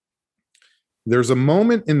 There's a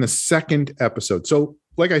moment in the second episode. So,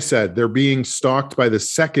 like I said, they're being stalked by the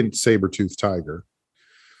second saber-tooth tiger.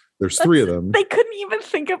 There's 3 of them. They couldn't even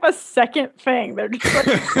think of a second thing. They're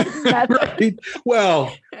just like, right.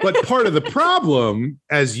 Well, but part of the problem,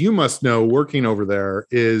 as you must know, working over there,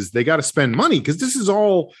 is they got to spend money because this is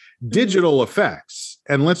all digital effects.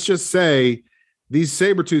 And let's just say these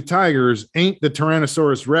saber-tooth tigers ain't the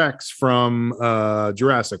Tyrannosaurus Rex from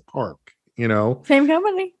Jurassic Park, you know? Same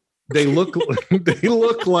company. They look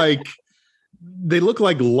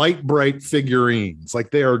like light bright figurines.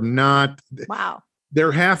 Like, they are not. Wow.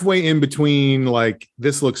 They're halfway in between, like,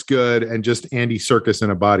 this looks good and just Andy Serkis in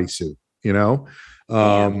a bodysuit, you know?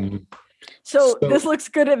 So this looks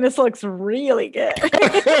good and this looks really good.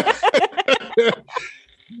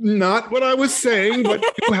 Not what I was saying, but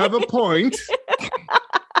you have a point.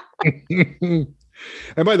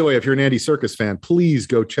 And by the way, if you're an Andy Serkis fan, please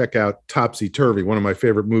go check out Topsy Turvy, one of my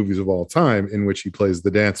favorite movies of all time, in which he plays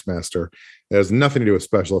the dance master. It has nothing to do with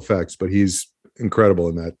special effects, but he's incredible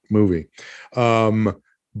in that movie.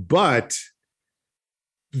 But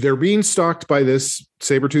they're being stalked by this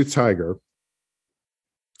saber-tooth tiger.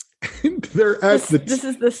 They're at this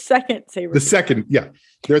is the second saber. The second, yeah.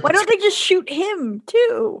 Why don't they just shoot him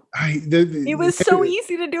too? It was so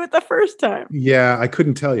easy to do it the first time. Yeah, I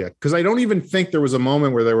couldn't tell you because I don't even think there was a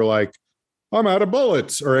moment where they were like, "I'm out of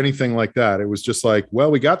bullets" or anything like that. It was just like,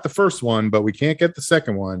 "Well, we got the first one, but we can't get the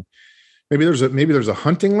second one." Maybe there's a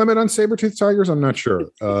hunting limit on saber-tooth tigers. I'm not sure.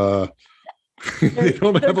 They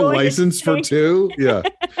don't have a license for 2. Yeah.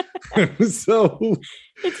 So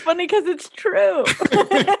it's funny because it's true.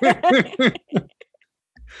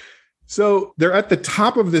 So they're at the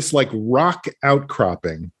top of this like rock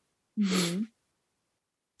outcropping. Mm-hmm.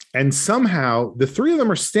 And somehow the 3 of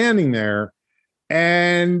them are standing there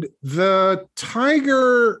and the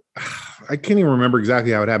tiger, I can't even remember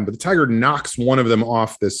exactly how it happened, but the tiger knocks one of them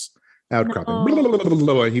off this outcropping.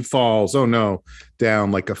 No. He falls,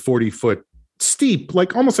 down like a 40-foot steep,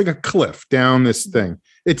 like almost like a cliff down this thing.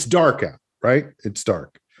 It's dark out, right? It's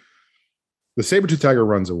dark. The saber-tooth tiger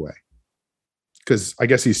runs away because I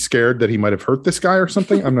guess he's scared that he might have hurt this guy or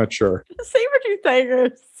something. I'm not sure. The saber-tooth tiger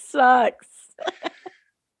sucks.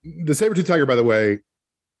 The saber-tooth tiger, by the way,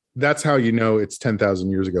 that's how you know it's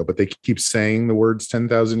 10,000 years ago, but they keep saying the words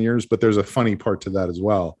 10,000 years, but there's a funny part to that as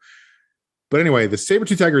well. But anyway, the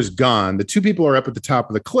saber-tooth tiger is gone. The 2 people are up at the top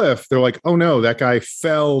of the cliff. They're like, oh no, that guy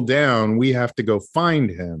fell down. We have to go find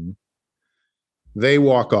him. They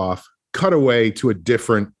walk off, cut away to a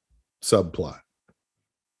different subplot,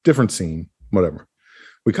 different scene, whatever.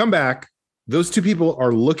 We come back. Those 2 people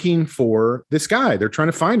are looking for this guy. They're trying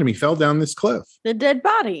to find him. He fell down this cliff. The dead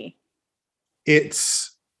body.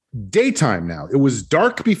 It's daytime now. It was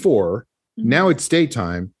dark before. Mm-hmm. Now it's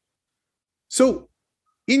daytime. So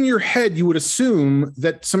in your head, you would assume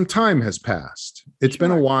that some time has passed. It's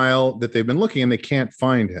been a while that they've been looking and they can't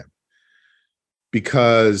find him.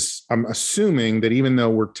 Because I'm assuming that even though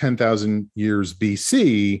we're 10,000 years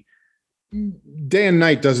BC, day and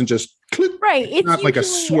night doesn't just click. Right. It's not like a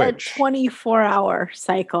switch. A 24-hour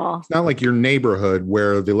cycle. It's not like your neighborhood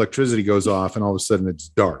where the electricity goes off and all of a sudden it's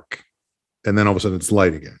dark. And then all of a sudden it's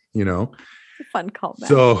light again, you know? It's a fun callback.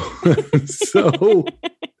 So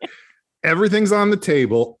everything's on the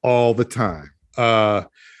table all the time.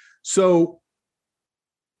 So,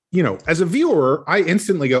 you know, as a viewer, I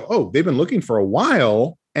instantly go, oh, they've been looking for a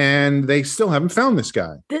while and they still haven't found this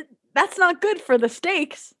guy. That's not good for the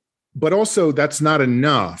stakes. But also that's not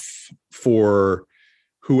enough for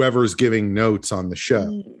whoever's giving notes on the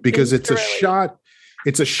show because it's a shot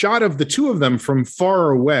of the 2 of them from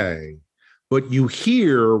far away, but you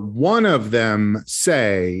hear one of them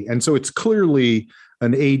say, and so it's clearly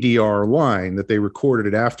an ADR line that they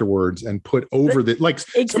recorded it afterwards and put over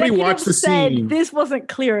somebody watched the scene. This wasn't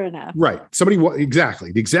clear enough. Right.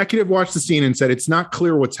 Exactly. The executive watched the scene and said, it's not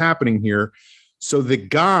clear what's happening here. So the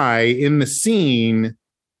guy in the scene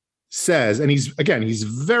says, and he's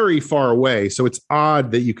very far away, so it's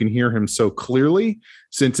odd that you can hear him so clearly,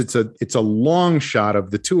 since it's a long shot of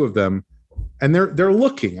the two of them, and they're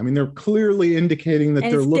looking. I mean, they're clearly indicating that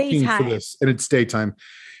they're looking for this, and it's daytime.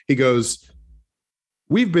 He goes,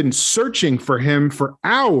 "We've been searching for him for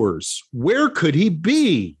hours. Where could he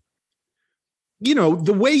be?" You know,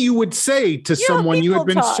 the way you would say to someone you had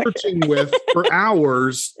been searching with for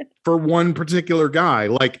hours for one particular guy.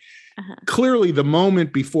 Like, clearly the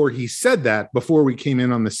moment before he said that, before we came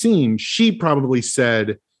in on the scene, she probably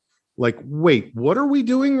said, like, wait, what are we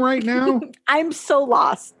doing right now? I'm so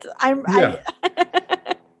lost.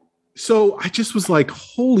 So I just was like,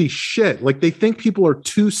 holy shit. Like, they think people are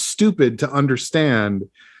too stupid to understand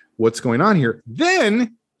what's going on here.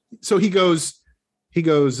 Then, so he goes,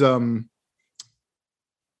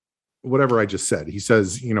 whatever I just said. He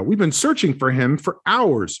says, you know, we've been searching for him for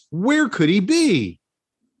hours. Where could he be?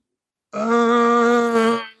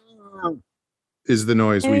 Is the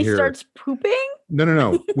noise we hear. He starts pooping?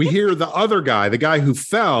 No. We hear the other guy, the guy who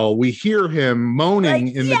fell. We hear him moaning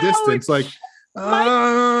in the distance, like,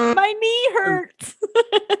 my knee hurts.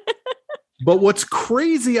 But what's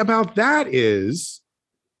crazy about that is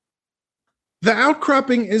the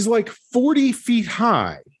outcropping is like 40 feet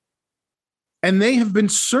high. And they have been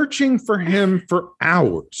searching for him for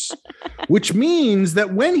hours, which means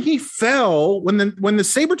that when he fell, when the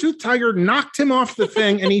saber-toothed tiger knocked him off the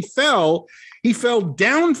thing and he fell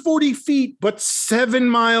down 40 feet, but 7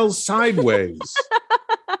 miles sideways.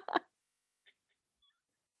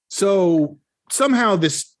 So somehow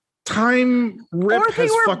this time rip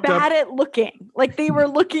has fucked up. Or they were bad at looking. Like, they were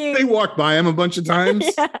looking. They walked by him a bunch of times.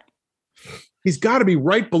 Yeah. He's got to be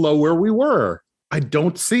right below where we were. I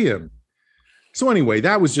don't see him. So anyway,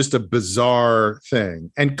 that was just a bizarre thing.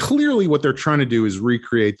 And clearly what they're trying to do is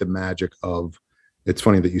recreate the magic of, it's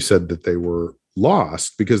funny that you said that they were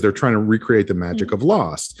Lost, because they're trying to recreate the magic of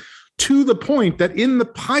Lost, to the point that in the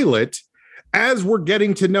pilot, as we're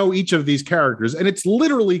getting to know each of these characters, and it's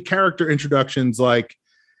literally character introductions like,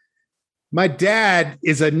 my dad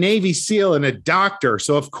is a Navy SEAL and a doctor,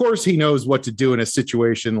 so of course he knows what to do in a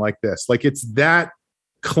situation like this. Like, it's that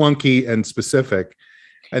clunky and specific.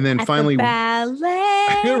 And then finally, right,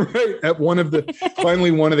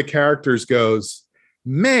 finally one of the characters goes,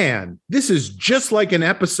 man, this is just like an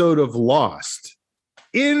episode of Lost.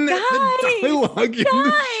 In the dialogue in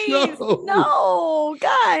the show. No,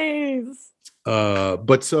 guys.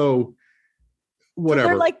 But so whatever. So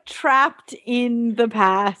they're like trapped in the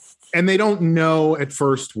past. And they don't know at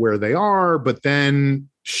first where they are, but then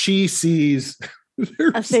she sees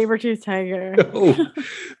a saber-toothed tiger.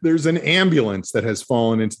 There's an ambulance that has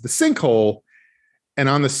fallen into the sinkhole. And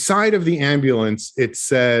on the side of the ambulance, it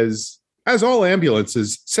says, as all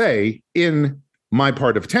ambulances say in my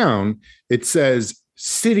part of town, it says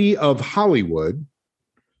City of Hollywood,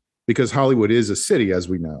 because Hollywood is a city, as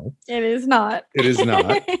we know. It is not. It is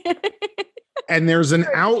not. And there's an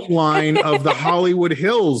outline of the Hollywood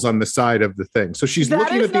Hills on the side of the thing. So she's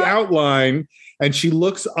looking at the outline and she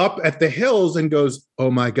looks up at the hills and goes, oh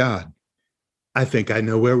my God, I think I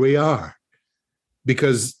know where we are.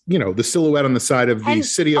 Because, you know, the silhouette on the side of the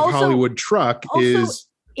City of Hollywood truck is...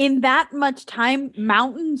 In that much time,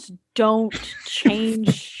 mountains don't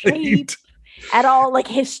change shape at all. Like,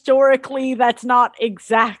 historically, that's not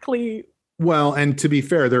exactly... Well, and to be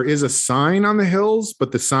fair, there is a sign on the hills,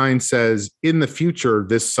 but the sign says, in the future,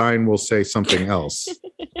 this sign will say something else.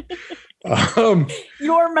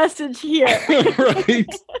 Your message here. Right.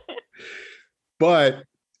 But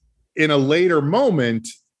in a later moment,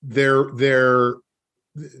 these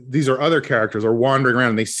are other characters are wandering around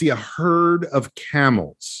and they see a herd of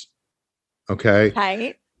camels. Okay.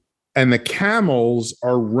 Right. And the camels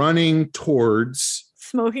are running towards...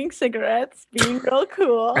 Smoking cigarettes, being real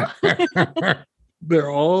cool. They're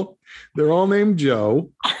all named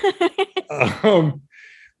Joe.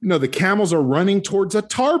 No, the camels are running towards a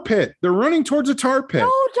tar pit. They're running towards a tar pit.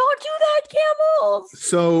 No, don't do that, camels.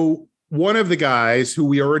 So one of the guys who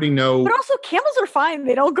we already know, but also camels are fine.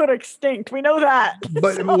 They don't go to extinct. We know that.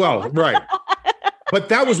 But well, right. But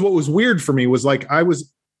that was what was weird for me, was like, I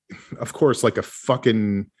was, of course, like a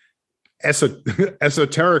fucking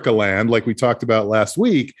esoterica land, like we talked about last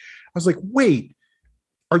week. I was like, wait,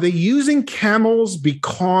 are they using camels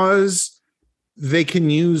because they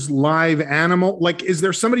can use live animal? Like, is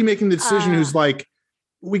there somebody making the decision who's like,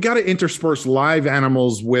 we got to intersperse live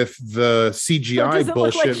animals with the CGI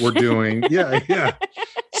bullshit we're doing? Yeah.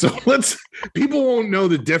 So people won't know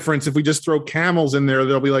the difference if we just throw camels in there.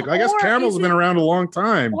 They'll be like, I guess camels have been around a long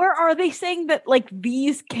time. Or are they saying that like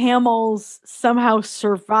these camels somehow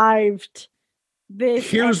survived this.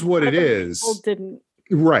 Here's what it is. People didn't.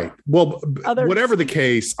 Right. Well, Others. whatever the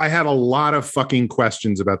case, I had a lot of fucking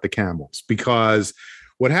questions about the camels because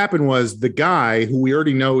what happened was the guy who we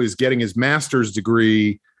already know is getting his master's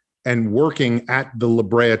degree and working at the La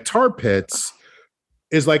Brea tar pits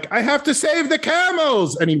is like, I have to save the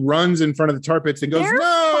camels. And he runs in front of the tar pits and goes,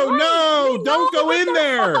 no, don't go in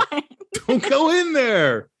there. Don't go in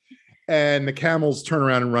there. And the camels turn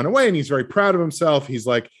around and run away. And he's very proud of himself. He's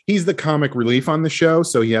like, he's the comic relief on the show.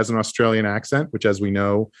 So he has an Australian accent, which, as we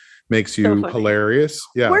know, makes you hilarious.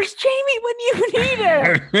 Yeah. Where's Jamie when you need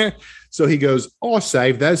her? So he goes, I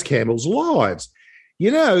saved those camels' lives.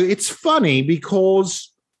 You know, it's funny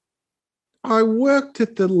because I worked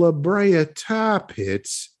at the La Brea tar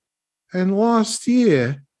pits, and last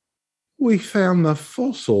year we found the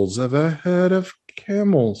fossils of a herd of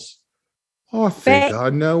camels. I think I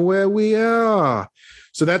know where we are.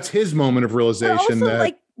 So that's his moment of realization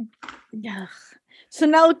that yeah. So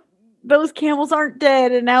now those camels aren't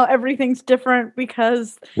dead, and now everything's different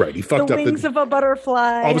because he fucked the up wings of a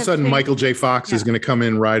butterfly. All of a sudden, Michael J. Fox is going to come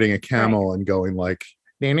in riding a camel and going like,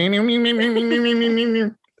 but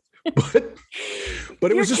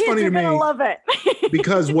it was just funny to me. Love it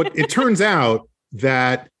because what it turns out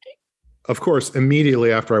that, of course,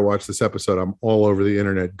 immediately after I watched this episode, I'm all over the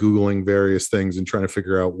internet Googling various things and trying to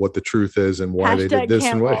figure out what the truth is and why they did this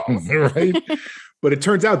camels. and what, right? But it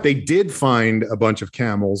turns out they did find a bunch of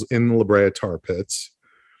camels in the La Brea tar pits.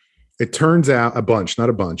 It turns out a bunch, not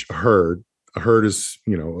a bunch, a herd. A herd is,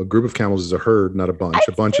 a group of camels is a herd, not a bunch.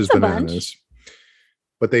 A bunch is bananas.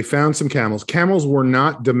 But they found some camels. Camels were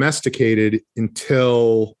not domesticated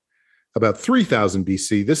until about 3000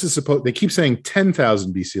 BC. This is they keep saying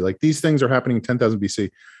 10,000 BC. Like these things are happening 10,000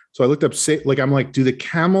 BC. So I looked up, I'm like, do the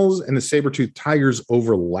camels and the saber-toothed tigers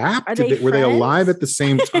overlap? Were they alive at the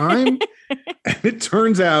same time? And it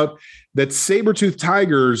turns out that saber-toothed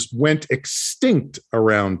tigers went extinct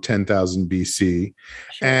around 10,000 BC,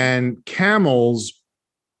 and camels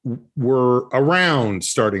were around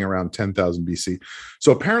starting around 10,000 BC.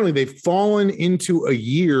 So apparently they've fallen into a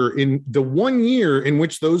year, in the 1 year in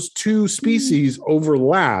which those two species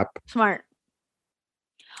overlap. Smart.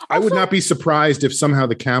 I would not be surprised if somehow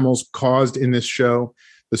the camels caused in this show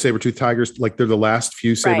the saber-toothed tigers, like they're the last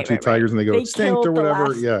few saber-toothed tigers and they go extinct or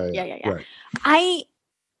whatever. Yeah. Right.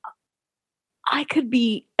 I could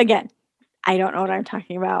be, again, I don't know what I'm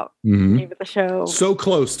talking about. Mm-hmm. Maybe the show. So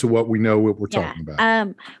close to what we know what we're talking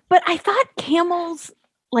about. But I thought camels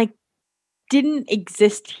didn't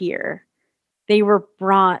exist here. They were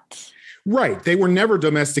brought. Right. They were never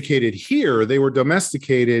domesticated here. They were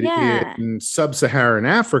domesticated in sub-Saharan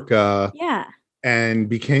Africa. Yeah. And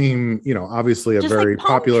became, obviously a very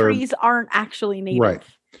popular. Trees aren't actually native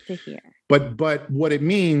to here. But what it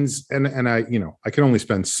means, and I can only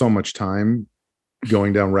spend so much time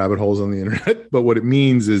going down rabbit holes on the internet, but what it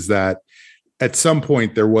means is that at some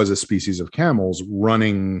point there was a species of camels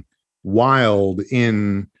running wild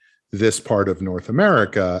in this part of North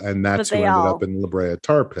America, and that's who ended up in La Brea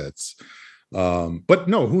tar pits. But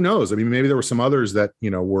no, who knows? I mean, maybe there were some others that,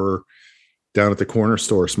 were down at the corner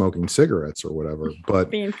store smoking cigarettes or whatever,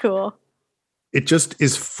 but being cool. It just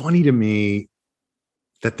is funny to me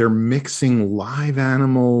that they're mixing live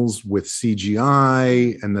animals with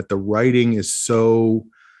CGI and that the writing is so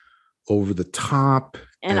over the top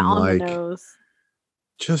and on the nose.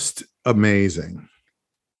 Just amazing.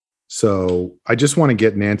 So I just want to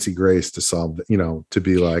get Nancy Grace to solve, to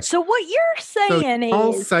be like. So what you're saying is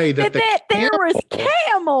I'll say that there was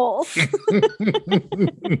camels.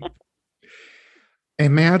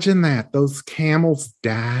 Imagine that those camels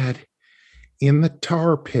died in the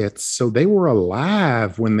tar pits. So they were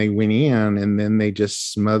alive when they went in, and then they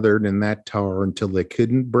just smothered in that tar until they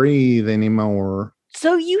couldn't breathe anymore.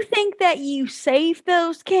 So you think that you saved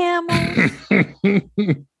those camels?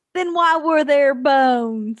 Then why were there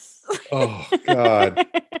bones? Oh, God.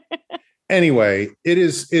 Anyway, it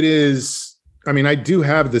is. I mean, I do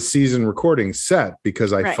have the season recording set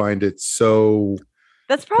because I find it so.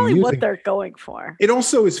 That's probably amusing. What they're going for. It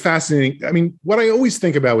also is fascinating. I mean, what I always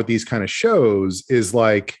think about with these kind of shows is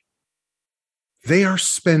like they are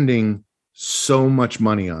spending so much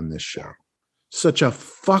money on this show. Such a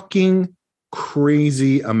fucking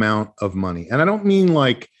crazy amount of money. And I don't mean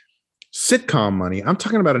like sitcom money. I'm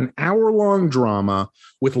talking about an hour-long drama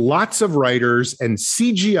with lots of writers and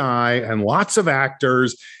CGI and lots of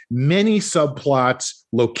actors, many subplots,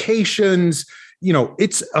 locations.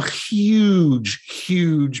 It's a huge,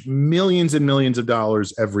 huge millions and millions of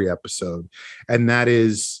dollars every episode. And that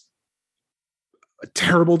is a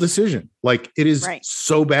terrible decision. Like it is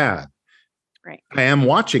so bad. Right. I am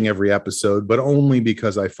watching every episode, but only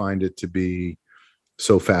because I find it to be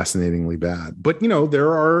so fascinatingly bad. But, you know,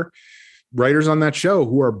 there are writers on that show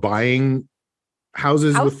who are buying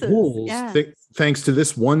houses with pools thanks to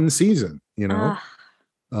this one season, you know.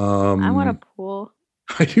 I want a pool.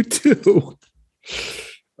 I do too.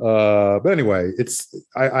 But anyway,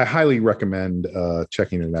 I highly recommend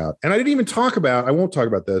checking it out. And I won't talk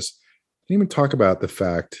about this. I didn't even talk about the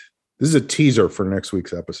fact, this is a teaser for next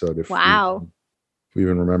week's episode. If we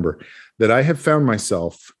even remember, that I have found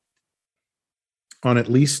myself on at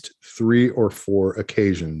least 3 or 4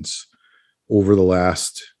 occasions over the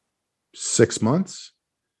last 6 months,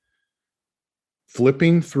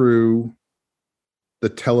 flipping through the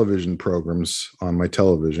television programs on my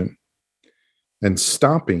television and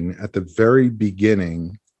stopping at the very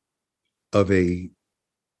beginning of a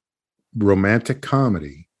romantic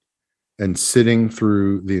comedy and sitting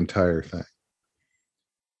through the entire thing.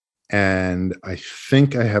 And I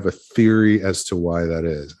think I have a theory as to why that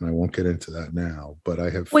is. And I won't get into that now, but I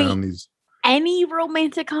have found these. Any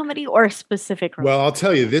romantic comedy or a specific romantic Well, I'll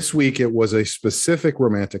tell you, this week it was a specific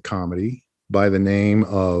romantic comedy by the name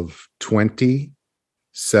of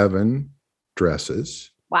 27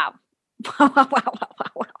 Dresses. Wow.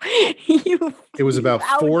 It was about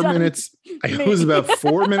 4 minutes. It was about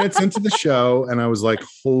 4 minutes into the show, and I was like,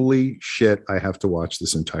 holy shit, I have to watch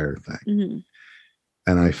this entire thing. Mm-hmm.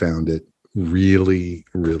 And I found it really,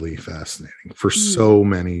 really fascinating for so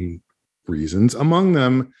many reasons. Among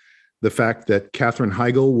them, the fact that Katherine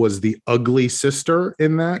Heigl was the ugly sister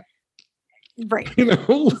in that. Right. You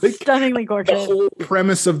know, like, stunningly gorgeous. The whole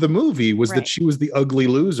premise of the movie was that she was the ugly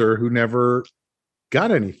loser who never got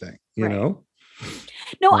anything, you know?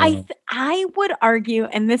 No, I would argue,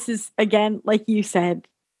 and this is, again, like you said,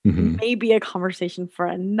 maybe a conversation for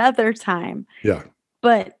another time. Yeah.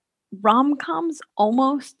 But rom-coms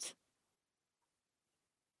almost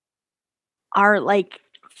are like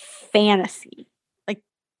fantasy.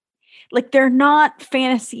 Like they're not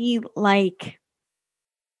fantasy like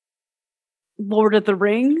Lord of the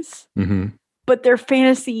Rings, but they're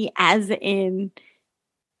fantasy as in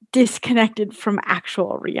disconnected from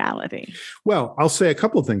actual reality. Well, I'll say a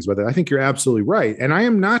couple of things about that. I think you're absolutely right. And I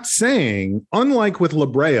am not saying, unlike with La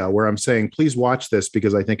Brea, where I'm saying, please watch this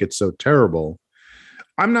because I think it's so terrible.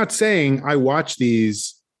 I'm not saying I watch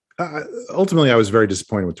these. Ultimately, I was very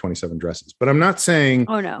disappointed with 27 Dresses, but I'm not saying,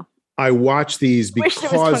 oh no, I watch these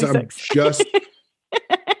because I'm just.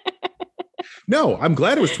 No, I'm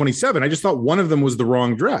glad it was 27. I just thought one of them was the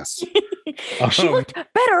wrong dress. She looked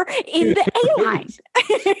better in the A-line.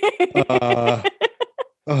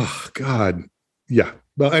 Oh, God. Yeah.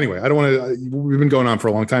 Well, anyway, I don't want to. We've been going on for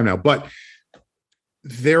a long time now, but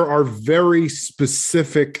there are very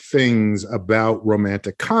specific things about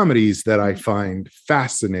romantic comedies that I find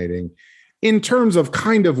fascinating in terms of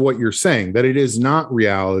kind of what you're saying, that it is not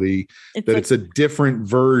reality, it's a different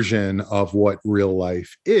version of what real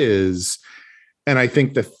life is. And I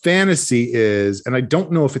think the fantasy is, and I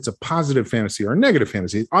don't know if it's a positive fantasy or a negative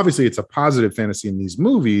fantasy. Obviously, it's a positive fantasy in these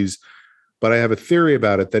movies, but I have a theory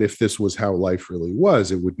about it that if this was how life really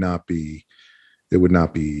was, it would not be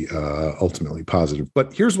ultimately positive.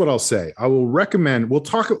 But here's what I'll say. I will recommend,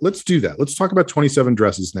 let's do that. Let's talk about 27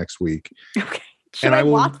 Dresses next week. Okay. Should I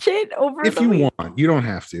watch it over if the you week? want? You don't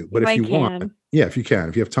have to, but if you want, if you can,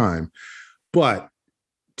 if you have time. But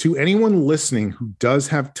to anyone listening who does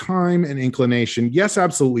have time and inclination, yes,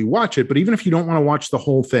 absolutely watch it. But even if you don't want to watch the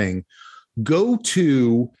whole thing, go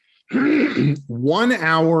to 1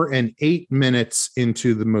 hour and 8 minutes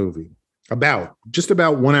into the movie, just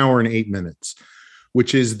about 1 hour and 8 minutes,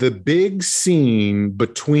 which is the big scene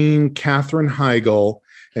between Katherine Heigl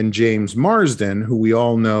and James Marsden, who we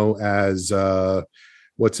all know as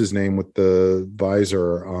what's his name with the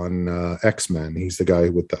visor on X-Men. He's the guy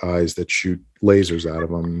with the eyes that shoot lasers out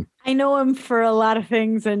of him. I know him for a lot of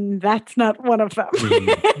things, and that's not one of them.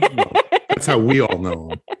 Well, that's how we all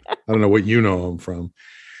know him. I don't know what you know him from.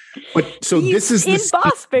 But so He's this is in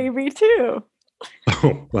Boss Baby too.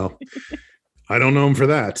 Oh, well, I don't know him for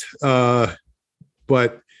that.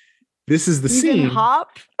 But this is the scene.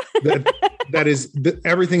 Hop. that is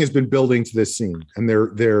everything has been building to this scene, and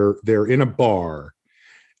they're in a bar,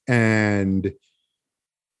 and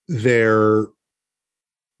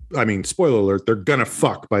spoiler alert, they're gonna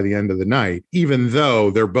fuck by the end of the night, even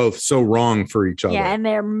though they're both so wrong for each other. Yeah, and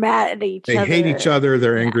they're mad at each other. They hate each other.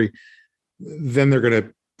 They're angry. Then they're gonna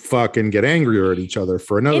fuck and get angrier at each other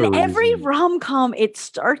for another reason. In every rom-com, it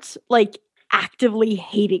starts like actively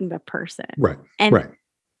hating the person. Right. And right.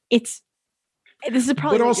 This is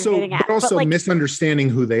probably but also misunderstanding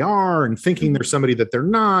who they are and thinking they're somebody that they're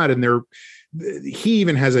not. And he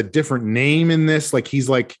even has a different name in this. Like he's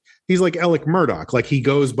Alec Murdoch. Like, he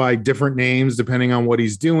goes by different names depending on what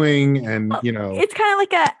he's doing. And, it's kind of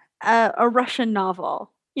like a Russian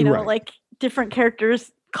novel, Right. like different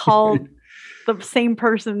characters called the same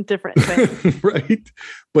person, different things. Right.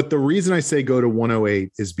 But the reason I say go to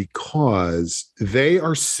 108 is because they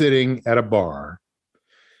are sitting at a bar.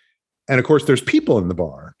 And of course, there's people in the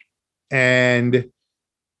bar. And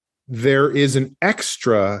there is an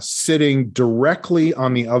extra sitting directly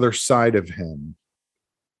on the other side of him.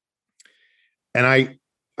 And I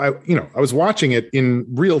was watching it in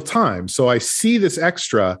real time. So I see this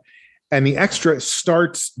extra, and the extra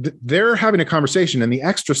starts, they're having a conversation, and the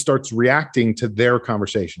extra starts reacting to their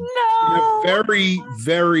conversation in a very,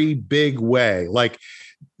 very big way. Like,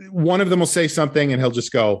 one of them will say something and he'll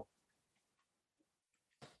just go,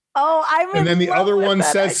 "Oh, I'm." And then the other one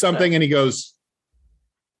says something and he goes,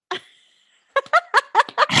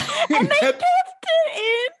 and they kept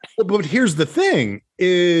it in. But here's the thing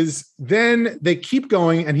is, then they keep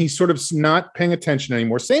going and he's sort of not paying attention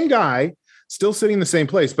anymore. Same guy, still sitting in the same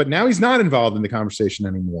place, but now he's not involved in the conversation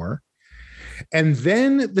anymore. And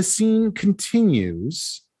then the scene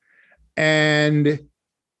continues, and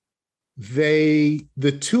the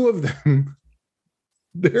two of them,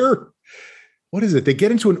 what is it? They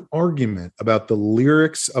get into an argument about the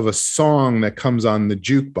lyrics of a song that comes on the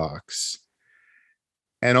jukebox.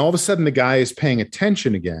 And all of a sudden the guy is paying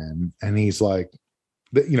attention again. And he's like,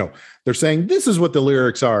 they're saying, this is what the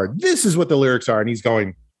lyrics are. This is what the lyrics are. And he's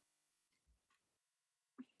going.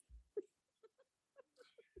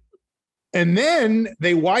 And then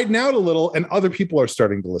they widen out a little, and other people are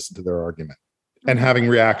starting to listen to their argument and having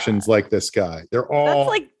reactions like this guy. They're all. That's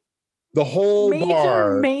like the whole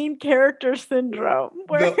bar, main character syndrome,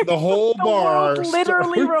 where the whole bar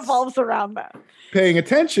literally revolves around that. Paying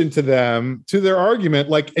attention to them, to their argument,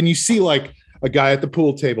 like, and you see like a guy at the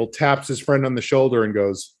pool table taps his friend on the shoulder and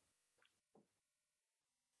goes,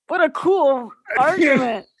 "What a cool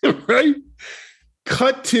argument!" Right?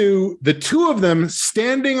 Cut to the two of them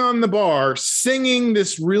standing on the bar singing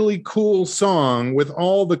this really cool song with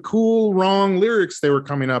all the cool wrong lyrics they were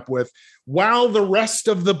coming up with, while the rest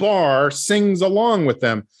of the bar sings along with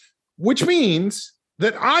them, which means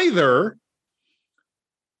that either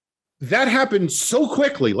that happened so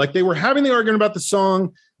quickly, like they were having the argument about the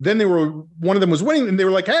song, then one of them was winning, and they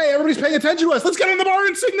were like, "Hey, everybody's paying attention to us. Let's get in the bar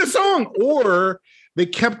and sing the song." Or they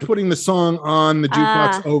kept putting the song on the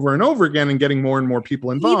jukebox over and over again and getting more and more people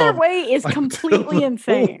involved. Either way is completely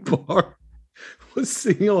insane. Bar was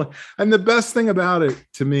singing. And the best thing about it,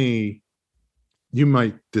 to me, you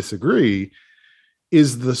might disagree,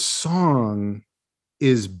 is the song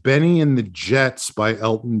is Benny and the Jets by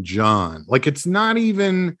Elton John. Like, it's not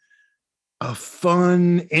even a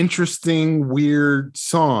fun, interesting, weird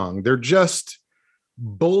song. They're just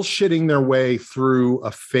bullshitting their way through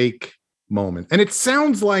a fake moment. And it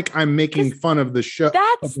sounds like I'm making fun of the show,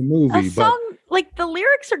 of the movie, but like the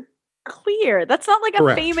lyrics are clear. That's not like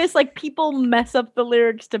a famous, like, people mess up the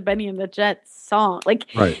lyrics to Benny and the Jets song. Like,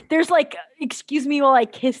 there's like, "Excuse me while I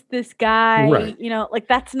kiss this guy," like,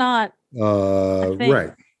 that's not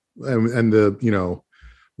right. And the,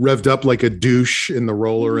 revved up like a douche in the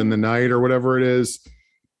roller in the night, or whatever it is.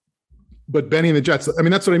 But Benny and the Jets, I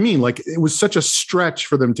mean, that's what I mean. Like, it was such a stretch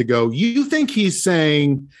for them to go, "You think he's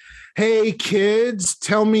saying, 'Hey kids,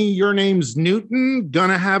 tell me your name's Newton,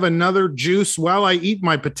 gonna have another juice while I eat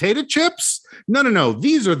my potato chips'?" No.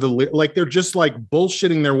 These are like, they're just like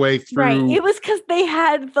bullshitting their way through. Right. It was because they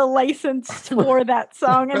had the license for that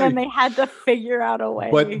song, and then they had to figure out a way.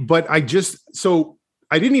 But I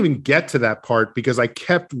didn't even get to that part because I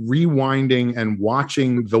kept rewinding and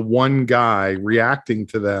watching the one guy reacting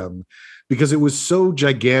to them, because it was so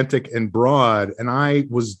gigantic and broad. And I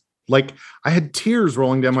was like, I had tears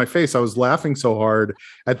rolling down my face. I was laughing so hard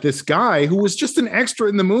at this guy who was just an extra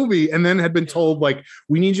in the movie, and then had been told, like,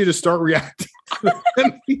 "We need you to start reacting."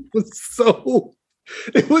 And he was so,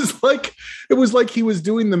 it was like he was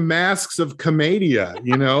doing the Masks of Commedia,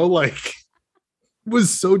 like, it was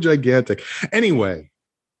so gigantic. Anyway,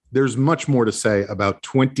 there's much more to say about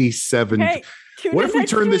 27. Hey, what if we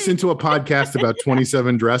turn this into a podcast about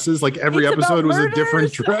 27 dresses? Like, every episode was a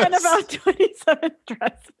different dress. And about 27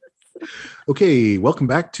 dresses. Okay, welcome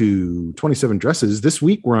back to 27 Dresses. This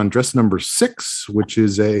week we're on dress number 6, which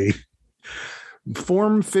is a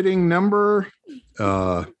form-fitting number.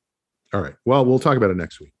 All right. Well, we'll talk about it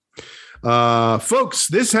next week. Folks,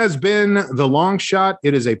 this has been The Long Shot.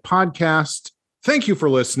 It is a podcast. Thank you for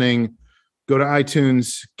listening. Go to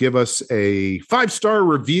iTunes, give us a 5-star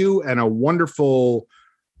review and a wonderful,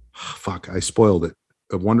 I spoiled it.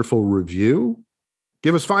 A wonderful review.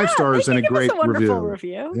 Give us 5 stars and a great review.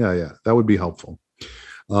 Review. Yeah. That would be helpful.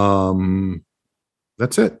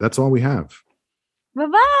 That's it. That's all we have.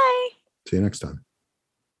 Bye-bye. See you next time.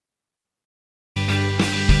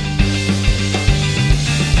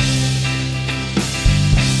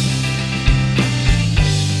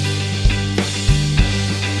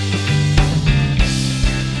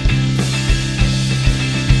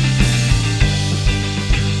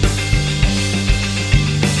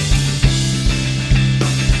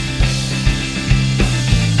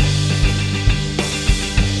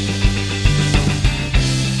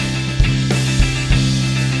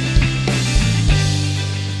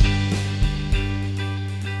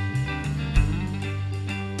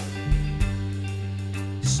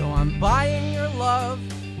 So I'm buying your love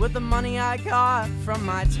with the money I got from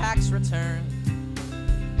my tax return,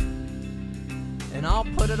 and I'll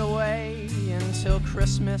put it away until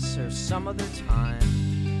Christmas or some other time.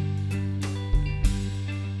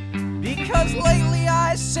 Because lately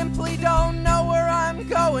I simply don't know where I'm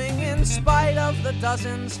going, in spite of the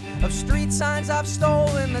dozens of street signs I've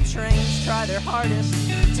stolen. The trains try their hardest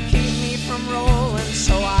to keep me from rolling,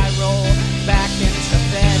 so I roll back into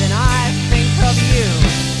bed and I think of you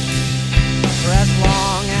for as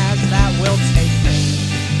long as that will take me.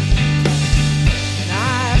 And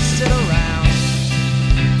I sit around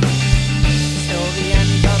till the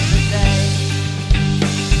end of the day.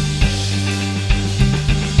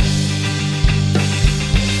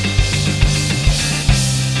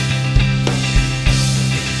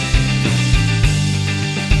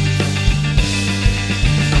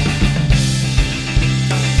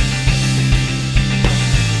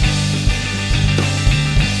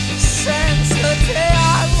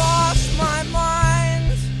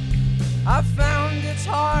 I found it's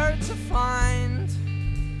hard to find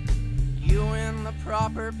you in the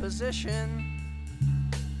proper position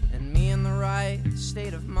and me in the right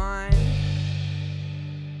state of mind.